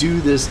would you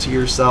do this to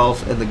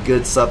yourself and the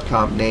good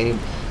subcomp name?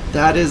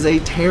 That is a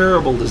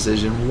terrible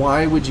decision.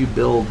 Why would you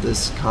build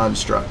this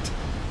construct?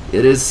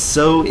 It is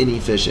so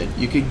inefficient.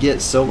 You could get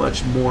so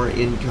much more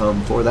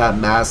income for that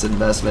mass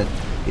investment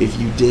if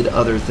you did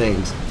other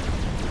things.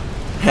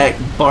 Heck,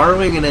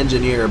 borrowing an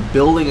engineer,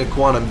 building a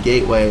quantum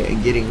gateway,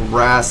 and getting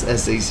RAS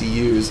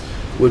SACUs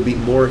would be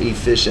more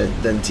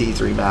efficient than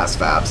T3 mass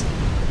fabs.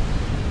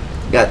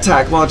 Got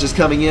TAC launches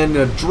coming in,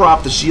 gonna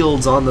drop the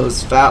shields on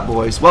those fat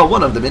boys, well,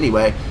 one of them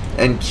anyway,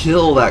 and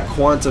kill that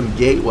quantum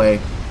gateway.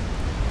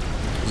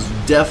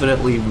 It's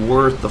definitely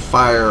worth the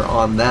fire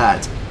on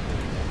that.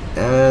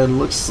 And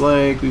looks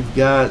like we've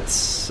got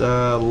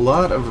a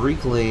lot of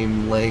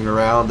reclaim laying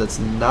around that's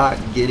not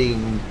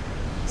getting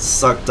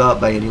sucked up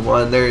by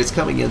anyone. There, it's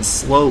coming in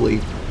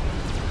slowly.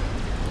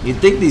 You'd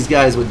think these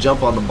guys would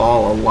jump on the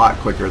ball a lot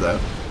quicker though,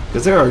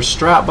 because there are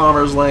strap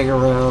bombers laying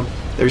around.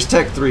 There's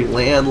Tech 3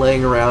 land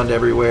laying around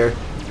everywhere.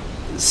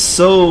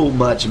 So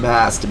much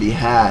mass to be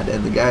had,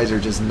 and the guys are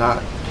just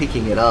not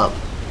picking it up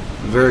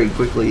very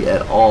quickly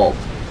at all.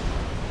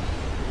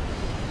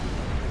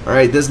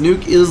 Alright, this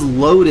nuke is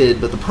loaded,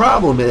 but the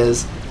problem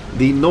is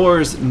the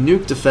Norse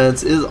nuke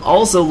defense is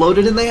also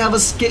loaded, and they have a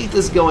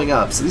Skaithis going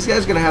up. So these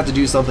guys are going to have to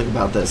do something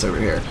about this over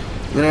here.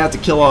 I'm going to have to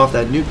kill off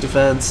that nuke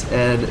defense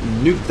and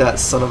nuke that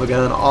son of a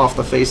gun off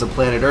the face of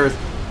planet Earth,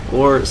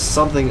 or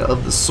something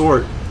of the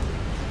sort.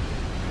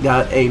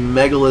 Got a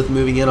Megalith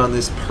moving in on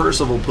this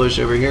Percival push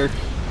over here,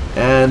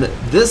 and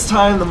this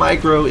time the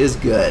Micro is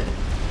good.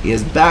 He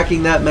is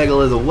backing that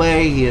Megalith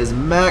away. He is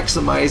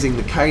maximizing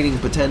the kiting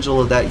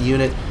potential of that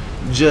unit,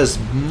 just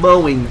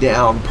mowing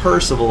down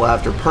Percival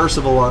after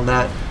Percival on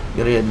that.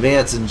 Going to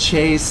advance and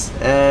chase,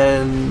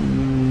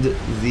 and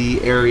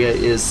the area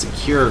is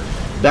secure.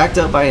 Backed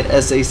up by an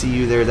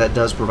SACU there that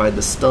does provide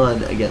the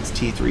stun against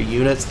T3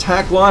 units.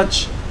 TAC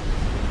launch.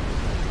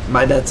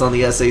 My bet's on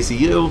the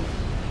SACU.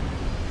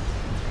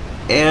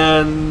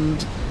 And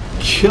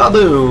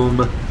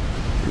kaboom!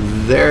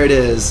 There it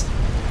is.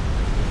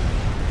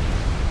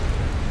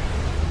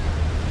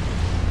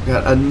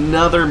 Got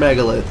another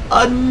Megalith.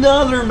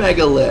 Another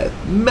Megalith!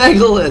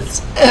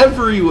 Megaliths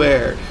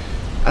everywhere!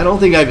 I don't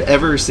think I've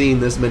ever seen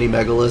this many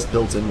Megaliths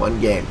built in one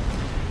game.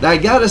 Now I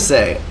gotta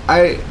say,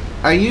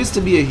 I used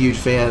to be a huge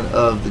fan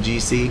of the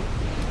GC,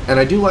 and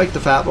I do like the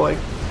Fat Boy,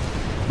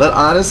 but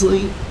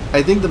honestly,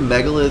 I think the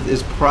Megalith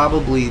is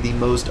probably the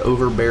most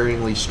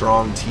overbearingly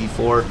strong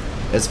T4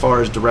 as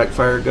far as direct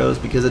fire goes,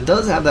 because it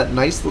does have that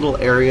nice little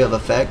area of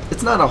effect.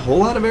 It's not a whole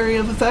lot of area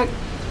of effect,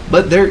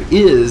 but there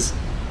is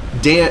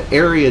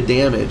area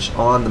damage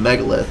on the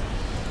Megalith,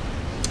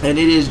 and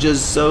it is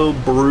just so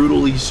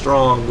brutally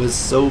strong with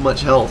so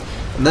much health.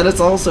 And then it's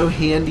also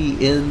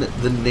handy in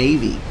the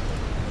Navy.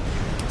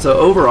 So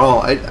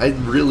overall, I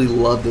really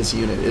love this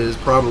unit. It is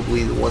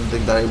probably the one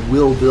thing that I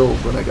will build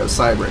when I go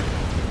cybering.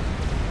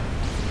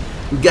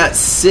 We've got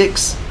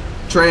 6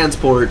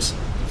 transports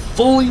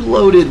fully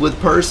loaded with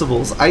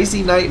Percivals.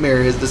 Icy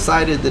Nightmare has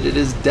decided that it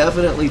is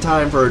definitely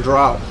time for a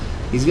drop.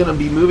 He's going to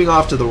be moving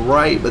off to the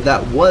right, but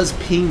that was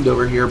pinged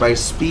over here by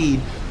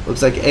Speed.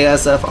 Looks like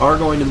ASF are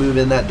going to move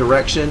in that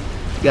direction.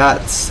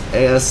 Got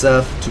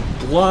ASF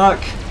to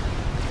block.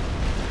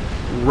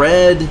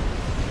 Red,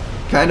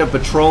 kind of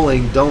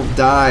patrolling, Don't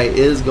Die,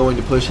 is going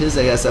to push his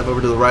ASF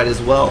over to the right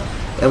as well.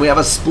 And we have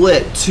a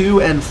split, 2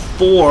 and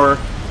 4.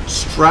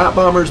 Strap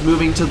bombers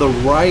moving to the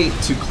right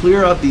to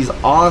clear up these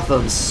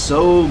Othams.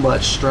 So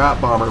much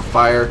strap bomber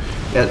fire.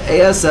 Got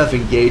ASF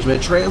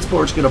engagement.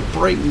 Transport's going to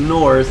break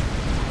north,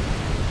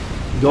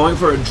 going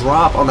for a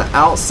drop on the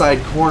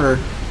outside corner.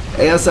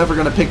 ASF are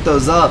going to pick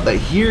those up, but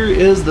here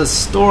is the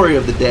story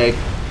of the day.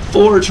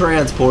 4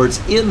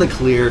 transports in the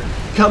clear,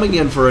 coming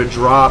in for a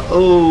drop.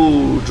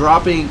 Oh,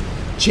 dropping,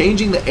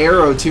 changing the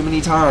arrow too many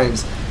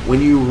times.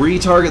 When you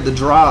retarget the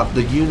drop,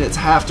 the units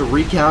have to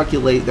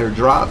recalculate their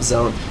drop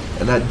zone,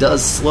 and that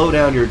does slow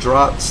down your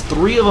drops.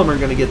 3 of them are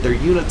going to get their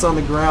units on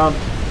the ground,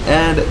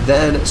 and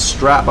then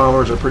strap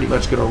bombers are pretty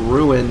much going to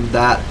ruin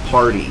that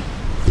party.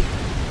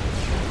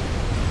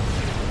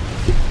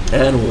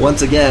 And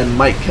once again,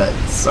 mic cut.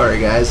 Sorry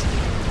guys.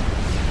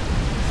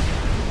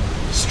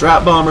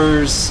 Strap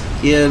bombers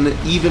in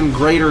even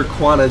greater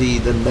quantity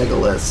than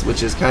Megaliths,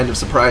 which is kind of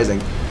surprising.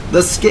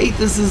 The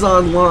Skaithis is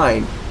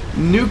online.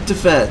 Nuke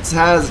defense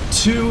has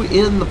 2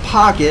 in the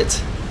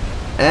pocket,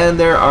 and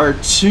there are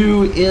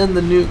 2 in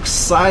the nuke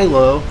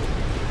silo.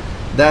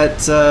 That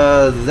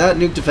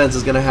nuke defense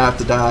is going to have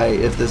to die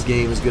if this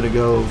game is going to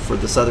go for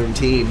the Southern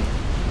team.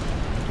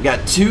 We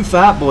got 2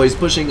 Fat Boys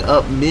pushing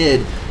up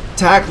mid.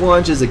 TAC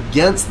launch is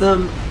against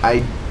them.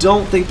 I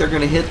don't think they're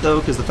going to hit though,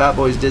 because the Fat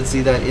Boys did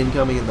see that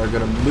incoming and they're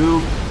going to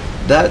move.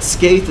 That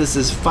Skaithis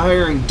is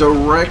firing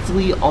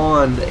directly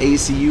on the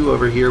ACU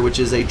over here, which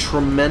is a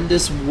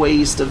tremendous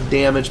waste of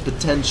damage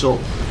potential.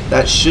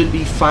 That should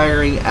be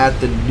firing at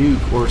the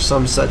nuke or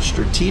some such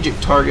strategic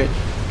target,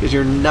 because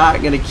you're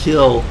not going to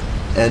kill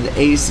an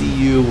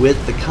ACU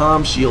with the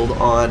comm shield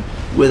on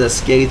with a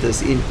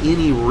Scathus in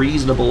any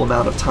reasonable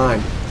amount of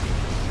time.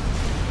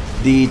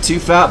 The two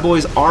Fat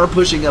Boys are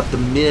pushing up the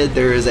mid.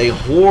 There is a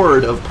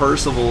horde of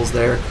Percivals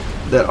there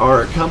that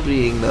are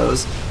accompanying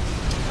those.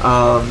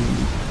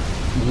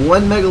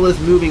 One Megalith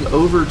moving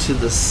over to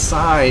the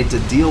side to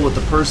deal with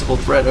the Percival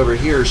threat over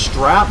here.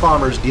 Strat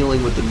Bombers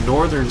dealing with the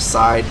northern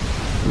side.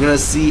 We're going to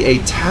see a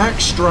Tac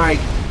Strike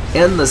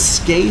and the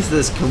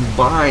Scathus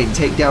combined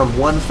take down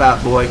one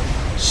Fat Boy.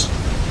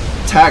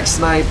 Tac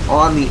Snipe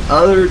on the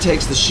other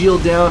takes the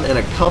shield down, and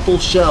a couple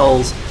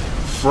shells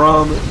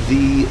from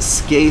the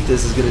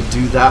Scathus is going to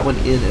do that one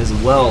in as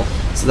well.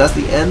 So that's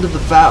the end of the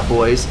Fat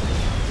Boys.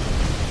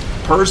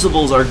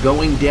 Percivals are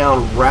going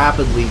down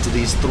rapidly to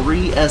these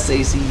three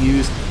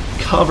SACUs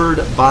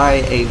covered by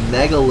a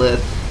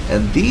Megalith,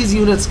 and these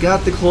units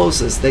got the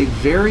closest. They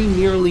very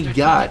nearly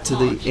got to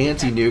the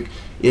anti-nuke.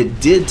 It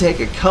did take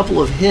a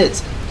couple of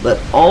hits,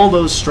 but all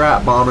those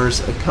Strat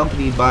Bombers,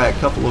 accompanied by a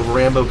couple of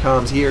Rambo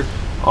Comms here,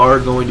 are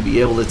going to be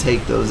able to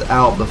take those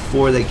out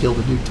before they kill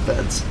the nuke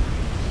defense.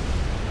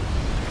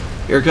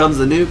 Here comes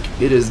the nuke.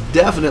 It is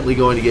definitely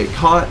going to get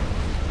caught,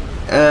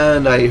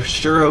 and I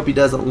sure hope he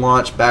doesn't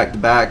launch back to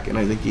back, and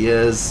I think he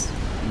is.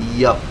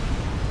 Yup.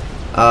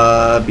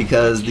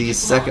 Because the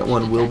second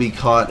one will be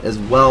caught as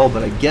well,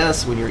 but I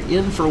guess when you're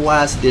in for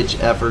last ditch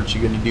efforts,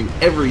 you're going to do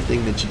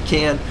everything that you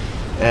can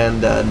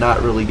and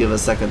not really give a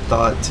second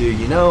thought to,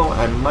 you know,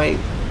 I might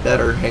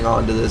better hang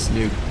on to this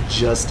nuke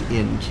just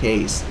in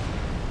case.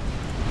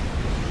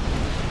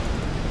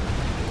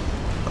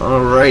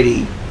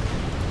 Alrighty.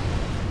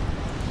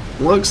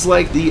 Looks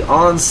like the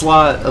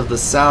onslaught of the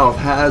south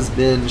has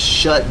been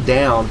shut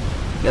down.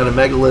 Got a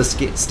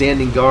Megalith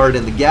standing guard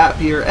in the gap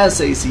here.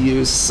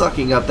 SACU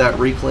sucking up that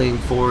reclaim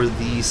for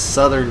the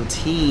southern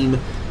team.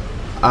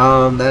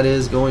 That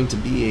is going to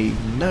be a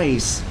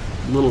nice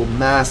little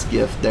mass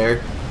gift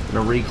there.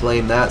 Gonna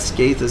reclaim that.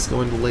 Scathus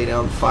going to lay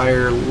down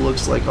fire,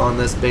 looks like on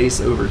this base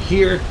over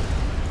here.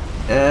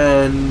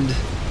 And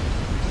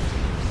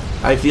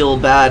I feel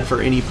bad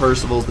for any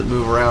Percivals that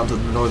move around to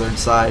the northern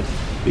side,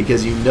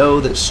 because you know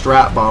that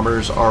Strat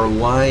Bombers are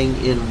lying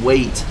in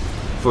wait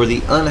for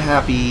the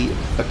unhappy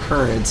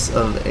occurrence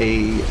of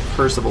a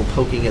Percival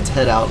poking its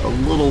head out a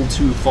little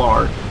too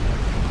far.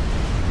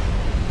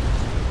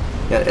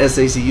 Got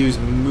SACUs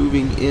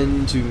moving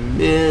into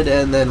mid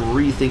and then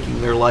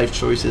rethinking their life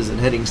choices and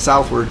heading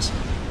southwards.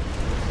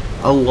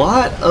 A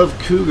lot of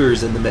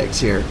Cougars in the mix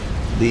here.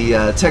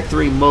 The Tech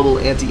 3 Mobile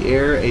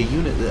Anti-Air, a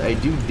unit that I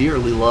do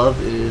dearly love.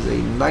 It is a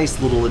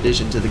nice little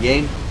addition to the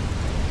game.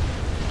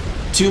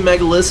 Two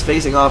Megaliths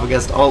facing off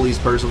against all these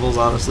Percivals.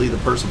 Honestly, the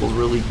Percivals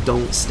really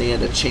don't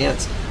stand a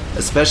chance,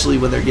 especially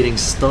when they're getting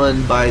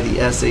stunned by the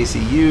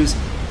SACUs.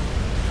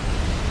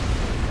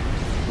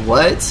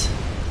 What?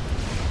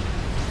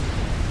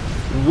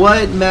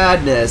 What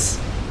madness.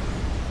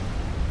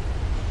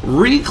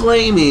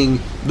 Reclaiming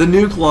the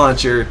nuke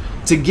launcher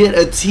to get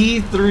a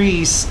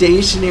T3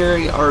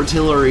 stationary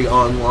artillery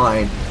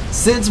online.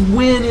 Since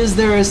when is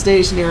there a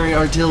stationary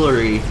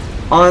artillery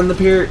on the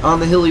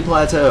hilly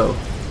plateau?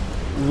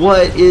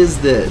 What is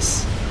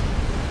this?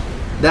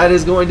 That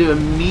is going to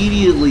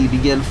immediately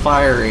begin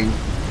firing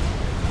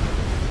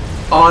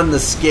on the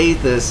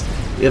Scathus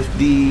if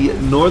the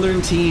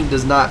northern team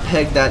does not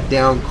peg that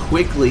down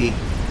quickly.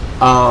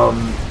 The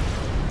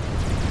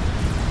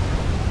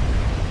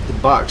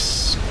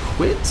box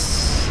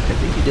quits? I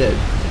think he did.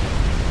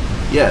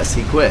 Yes,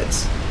 he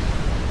quits.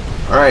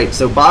 Alright,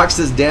 so box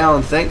is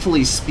down.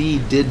 Thankfully,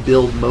 Speed did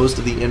build most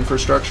of the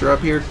infrastructure up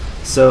here,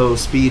 so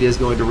Speed is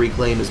going to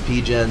reclaim his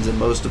P-Gens and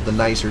most of the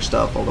nicer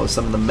stuff, although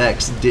some of the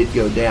mechs did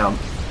go down.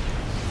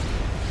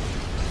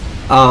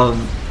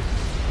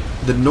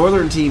 The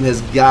northern team has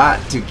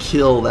got to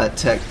kill that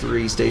Tech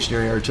 3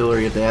 stationary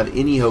artillery if they have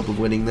any hope of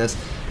winning this.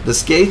 The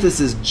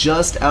Scathus is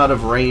just out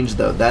of range,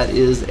 though. That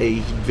is a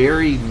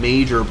very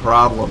major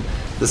problem.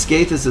 The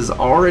Scathus has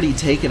already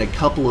taken a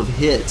couple of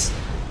hits.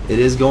 It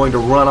is going to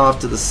run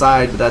off to the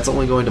side, but that's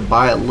only going to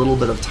buy a little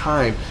bit of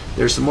time.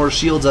 There's some more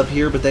shields up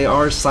here, but they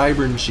are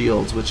Cybern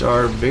shields, which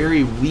are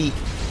very weak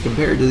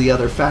compared to the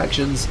other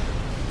factions.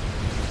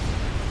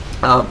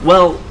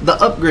 Well, the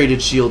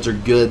upgraded shields are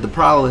good. The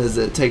problem is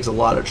that it takes a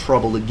lot of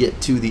trouble to get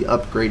to the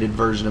upgraded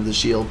version of the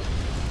shield.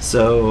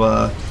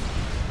 So,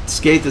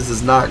 Scathus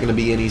is not going to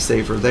be any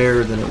safer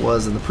there than it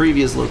was in the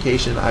previous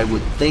location, I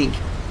would think.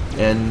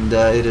 And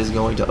it is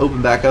going to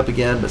open back up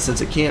again, but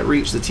since it can't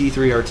reach the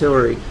T3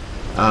 artillery,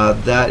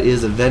 that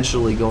is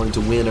eventually going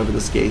to win over the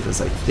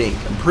Scathus, I think.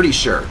 I'm pretty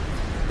sure.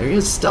 There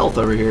is stealth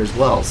over here as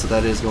well, so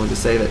that is going to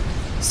save it.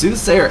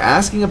 Soothsayer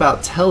asking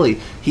about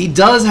Telly. He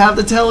does have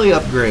the Telly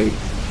upgrade.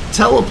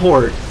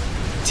 Teleport.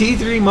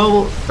 T3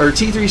 mobile or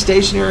T3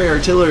 stationary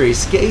artillery,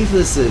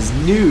 Scathus's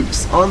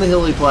nukes on the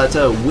hilly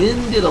plateau.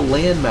 When did a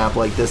land map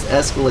like this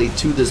escalate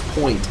to this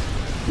point?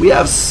 We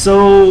have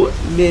so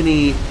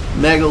many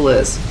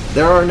Megaliths.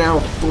 There are now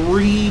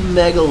 3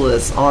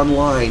 Megaliths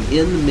online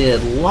in the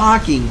mid,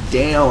 locking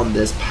down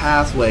this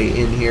pathway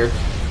in here.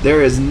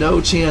 There is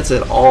no chance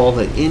at all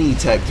that any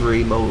Tech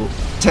 3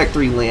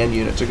 land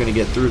units are going to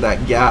get through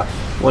that gap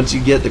once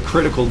you get the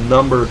critical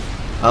number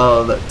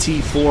of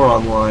T4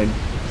 online,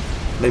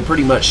 they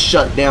pretty much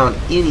shut down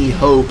any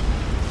hope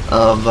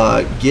of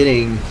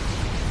getting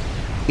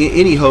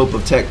any hope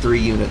of Tech 3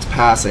 units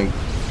passing,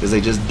 because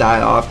they just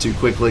die off too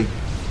quickly.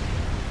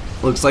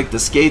 Looks like the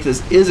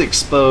Skaithis is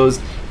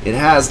exposed. It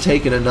has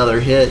taken another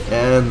hit,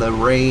 and the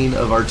rain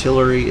of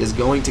artillery is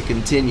going to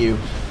continue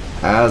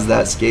as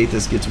that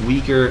Skaithis gets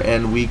weaker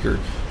and weaker.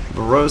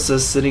 Barossa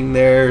sitting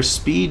there.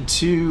 Speed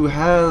 2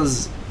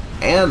 has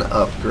an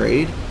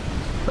upgrade.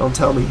 Don't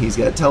tell me he's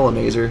got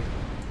Telemazer.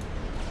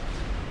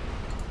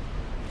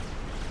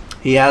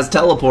 He has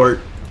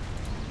Teleport.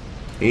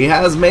 He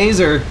has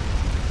Mazer.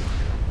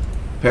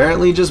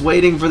 Apparently just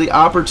waiting for the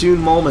opportune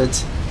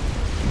moment.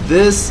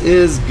 This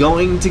is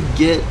going to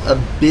get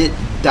a bit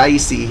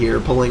dicey here,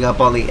 pulling up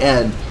on the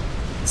end.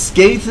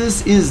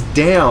 Skaithis is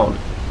down.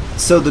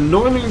 So the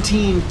northern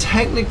team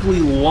technically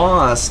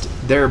lost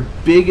their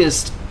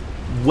biggest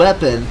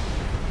weapon,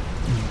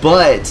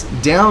 but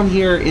down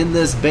here in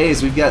this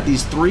base we've got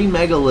these 3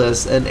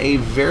 megaliths and a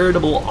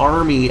veritable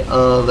army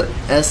of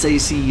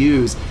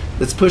SACUs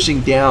that's pushing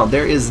down.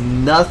 There is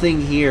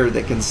nothing here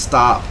that can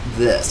stop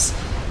this.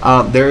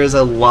 There is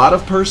a lot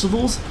of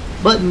Percivals,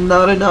 but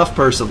not enough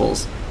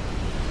Percivals.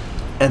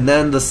 And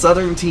then the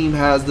southern team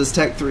has this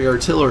Tech 3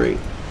 artillery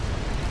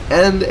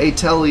and a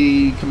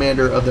tele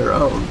commander of their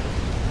own,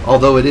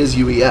 although it is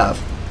UEF.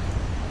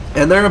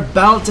 And they're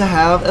about to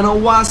have an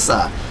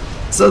Awasa.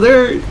 So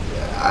they're,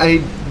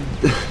 I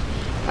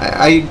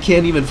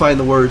can't even find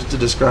the words to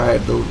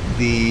describe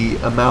the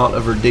amount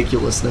of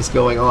ridiculousness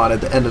going on at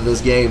the end of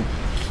this game.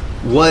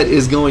 What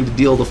is going to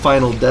deal the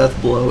final death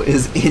blow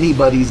is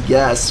anybody's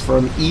guess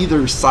from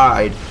either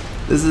side.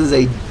 This is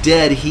a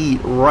dead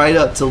heat right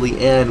up till the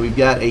end. We've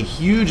got a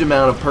huge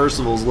amount of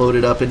Percivals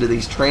loaded up into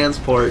these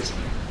transports.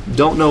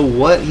 Don't know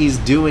what he's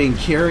doing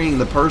carrying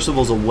the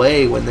Percivals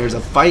away when there's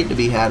a fight to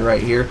be had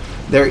right here.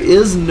 There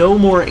is no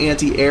more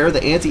anti-air.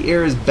 The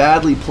anti-air is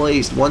badly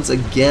placed. Once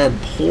again,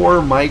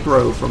 poor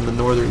micro from the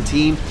northern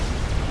team.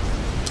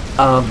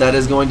 That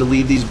is going to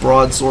leave these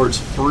broadswords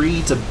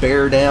free to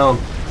bear down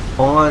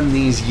on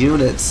these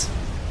units.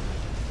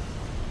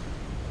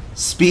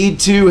 Speed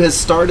 2 has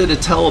started a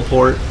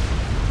teleport.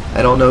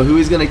 I don't know who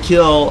he's going to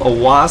kill.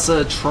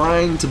 Awasa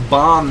trying to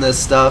bomb this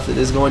stuff. It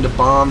is going to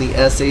bomb the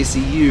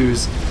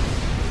SACUs.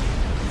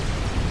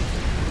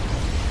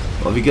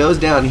 Well, if he goes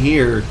down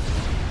here,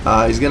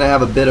 he's going to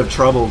have a bit of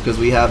trouble because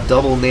we have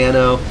double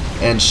nano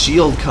and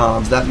shield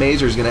comms. That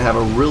Mazer is going to have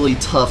a really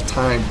tough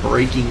time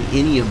breaking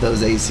any of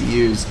those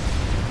ACUs.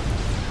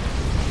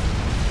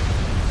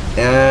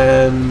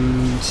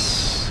 And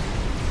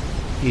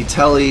he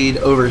tellied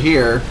over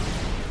here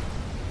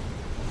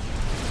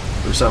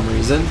for some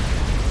reason.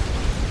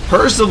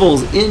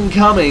 Percival's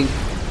incoming.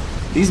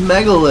 These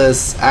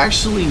megaliths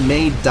actually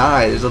may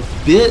die. There's a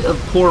bit of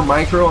poor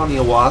micro on the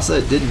Awasa.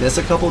 It did miss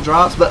a couple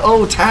drops, but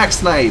oh, tack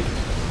snipe.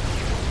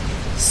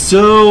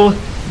 So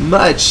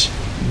much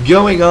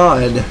going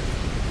on.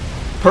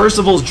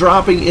 Percival's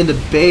dropping into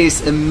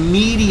base.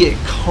 Immediate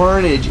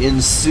carnage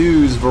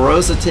ensues.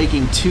 Barossa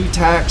taking 2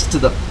 tacks to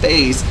the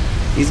face.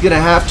 He's going to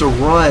have to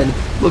run.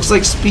 Looks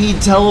like Speed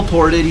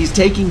teleported. He's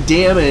taking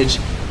damage.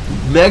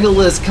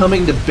 Megaliths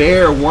coming to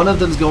bear. One of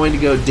them's going to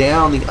go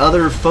down. The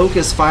other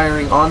focus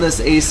firing on this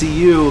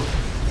ACU.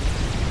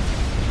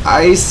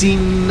 Icy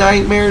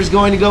Nightmare's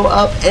going to go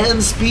up,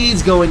 and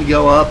Speed's going to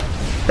go up.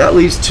 That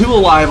leaves 2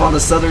 alive on the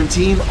southern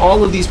team.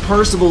 All of these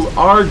Percivals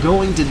are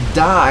going to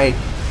die,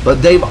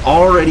 but they've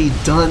already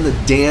done the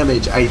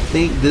damage. I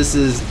think this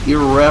is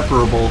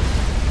irreparable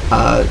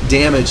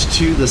damage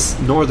to this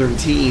northern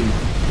team.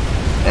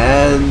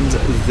 And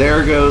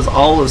there goes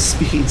all of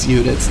Speed's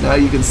units. Now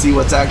you can see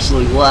what's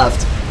actually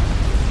left.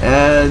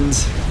 And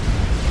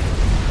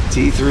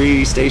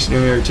T3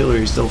 stationary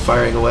artillery still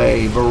firing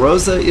away.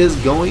 Barossa is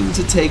going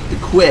to take the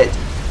quit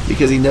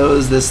because he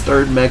knows this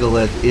 3rd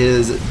megalith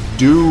is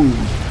doomed.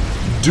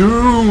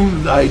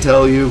 Doomed, I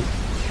tell you.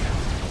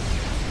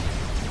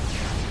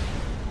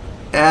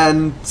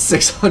 And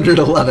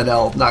 611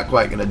 health, not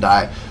quite going to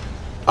die.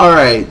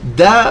 Alright,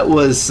 that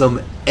was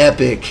some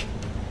epic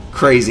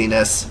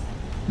craziness.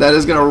 That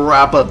is going to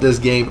wrap up this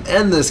game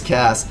and this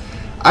cast.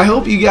 I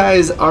hope you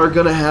guys are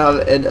going to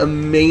have an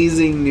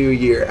amazing new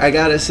year. I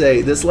gotta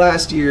say, this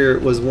last year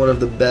was one of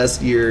the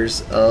best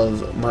years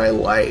of my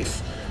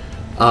life.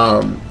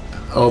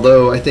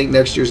 Although I think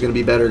next year is going to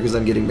be better because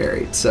I'm getting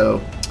married. So,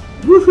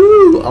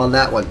 woohoo on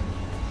that one.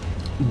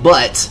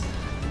 But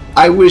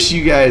I wish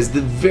you guys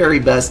the very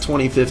best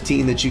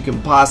 2015 that you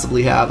can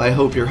possibly have. I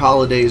hope your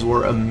holidays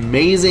were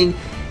amazing,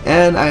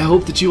 and I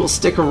hope that you will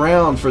stick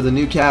around for the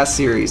new cast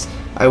series.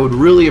 I would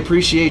really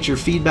appreciate your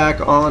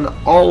feedback on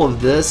all of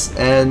this,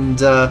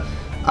 and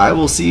I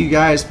will see you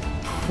guys.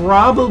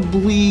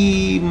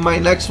 Probably my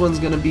next one's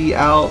going to be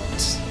out.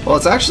 Well,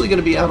 it's actually going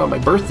to be out on my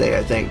birthday,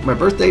 I think. My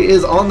birthday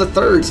is on the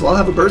 3rd, so I'll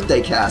have a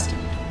birthday cast.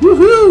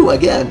 Woohoo!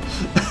 Again.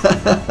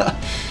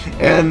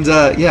 And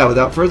yeah,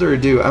 without further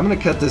ado, I'm going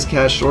to cut this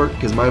cast short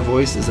because my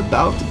voice is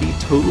about to be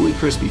totally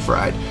crispy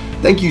fried.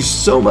 Thank you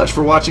so much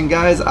for watching,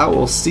 guys. I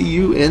will see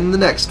you in the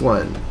next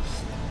one.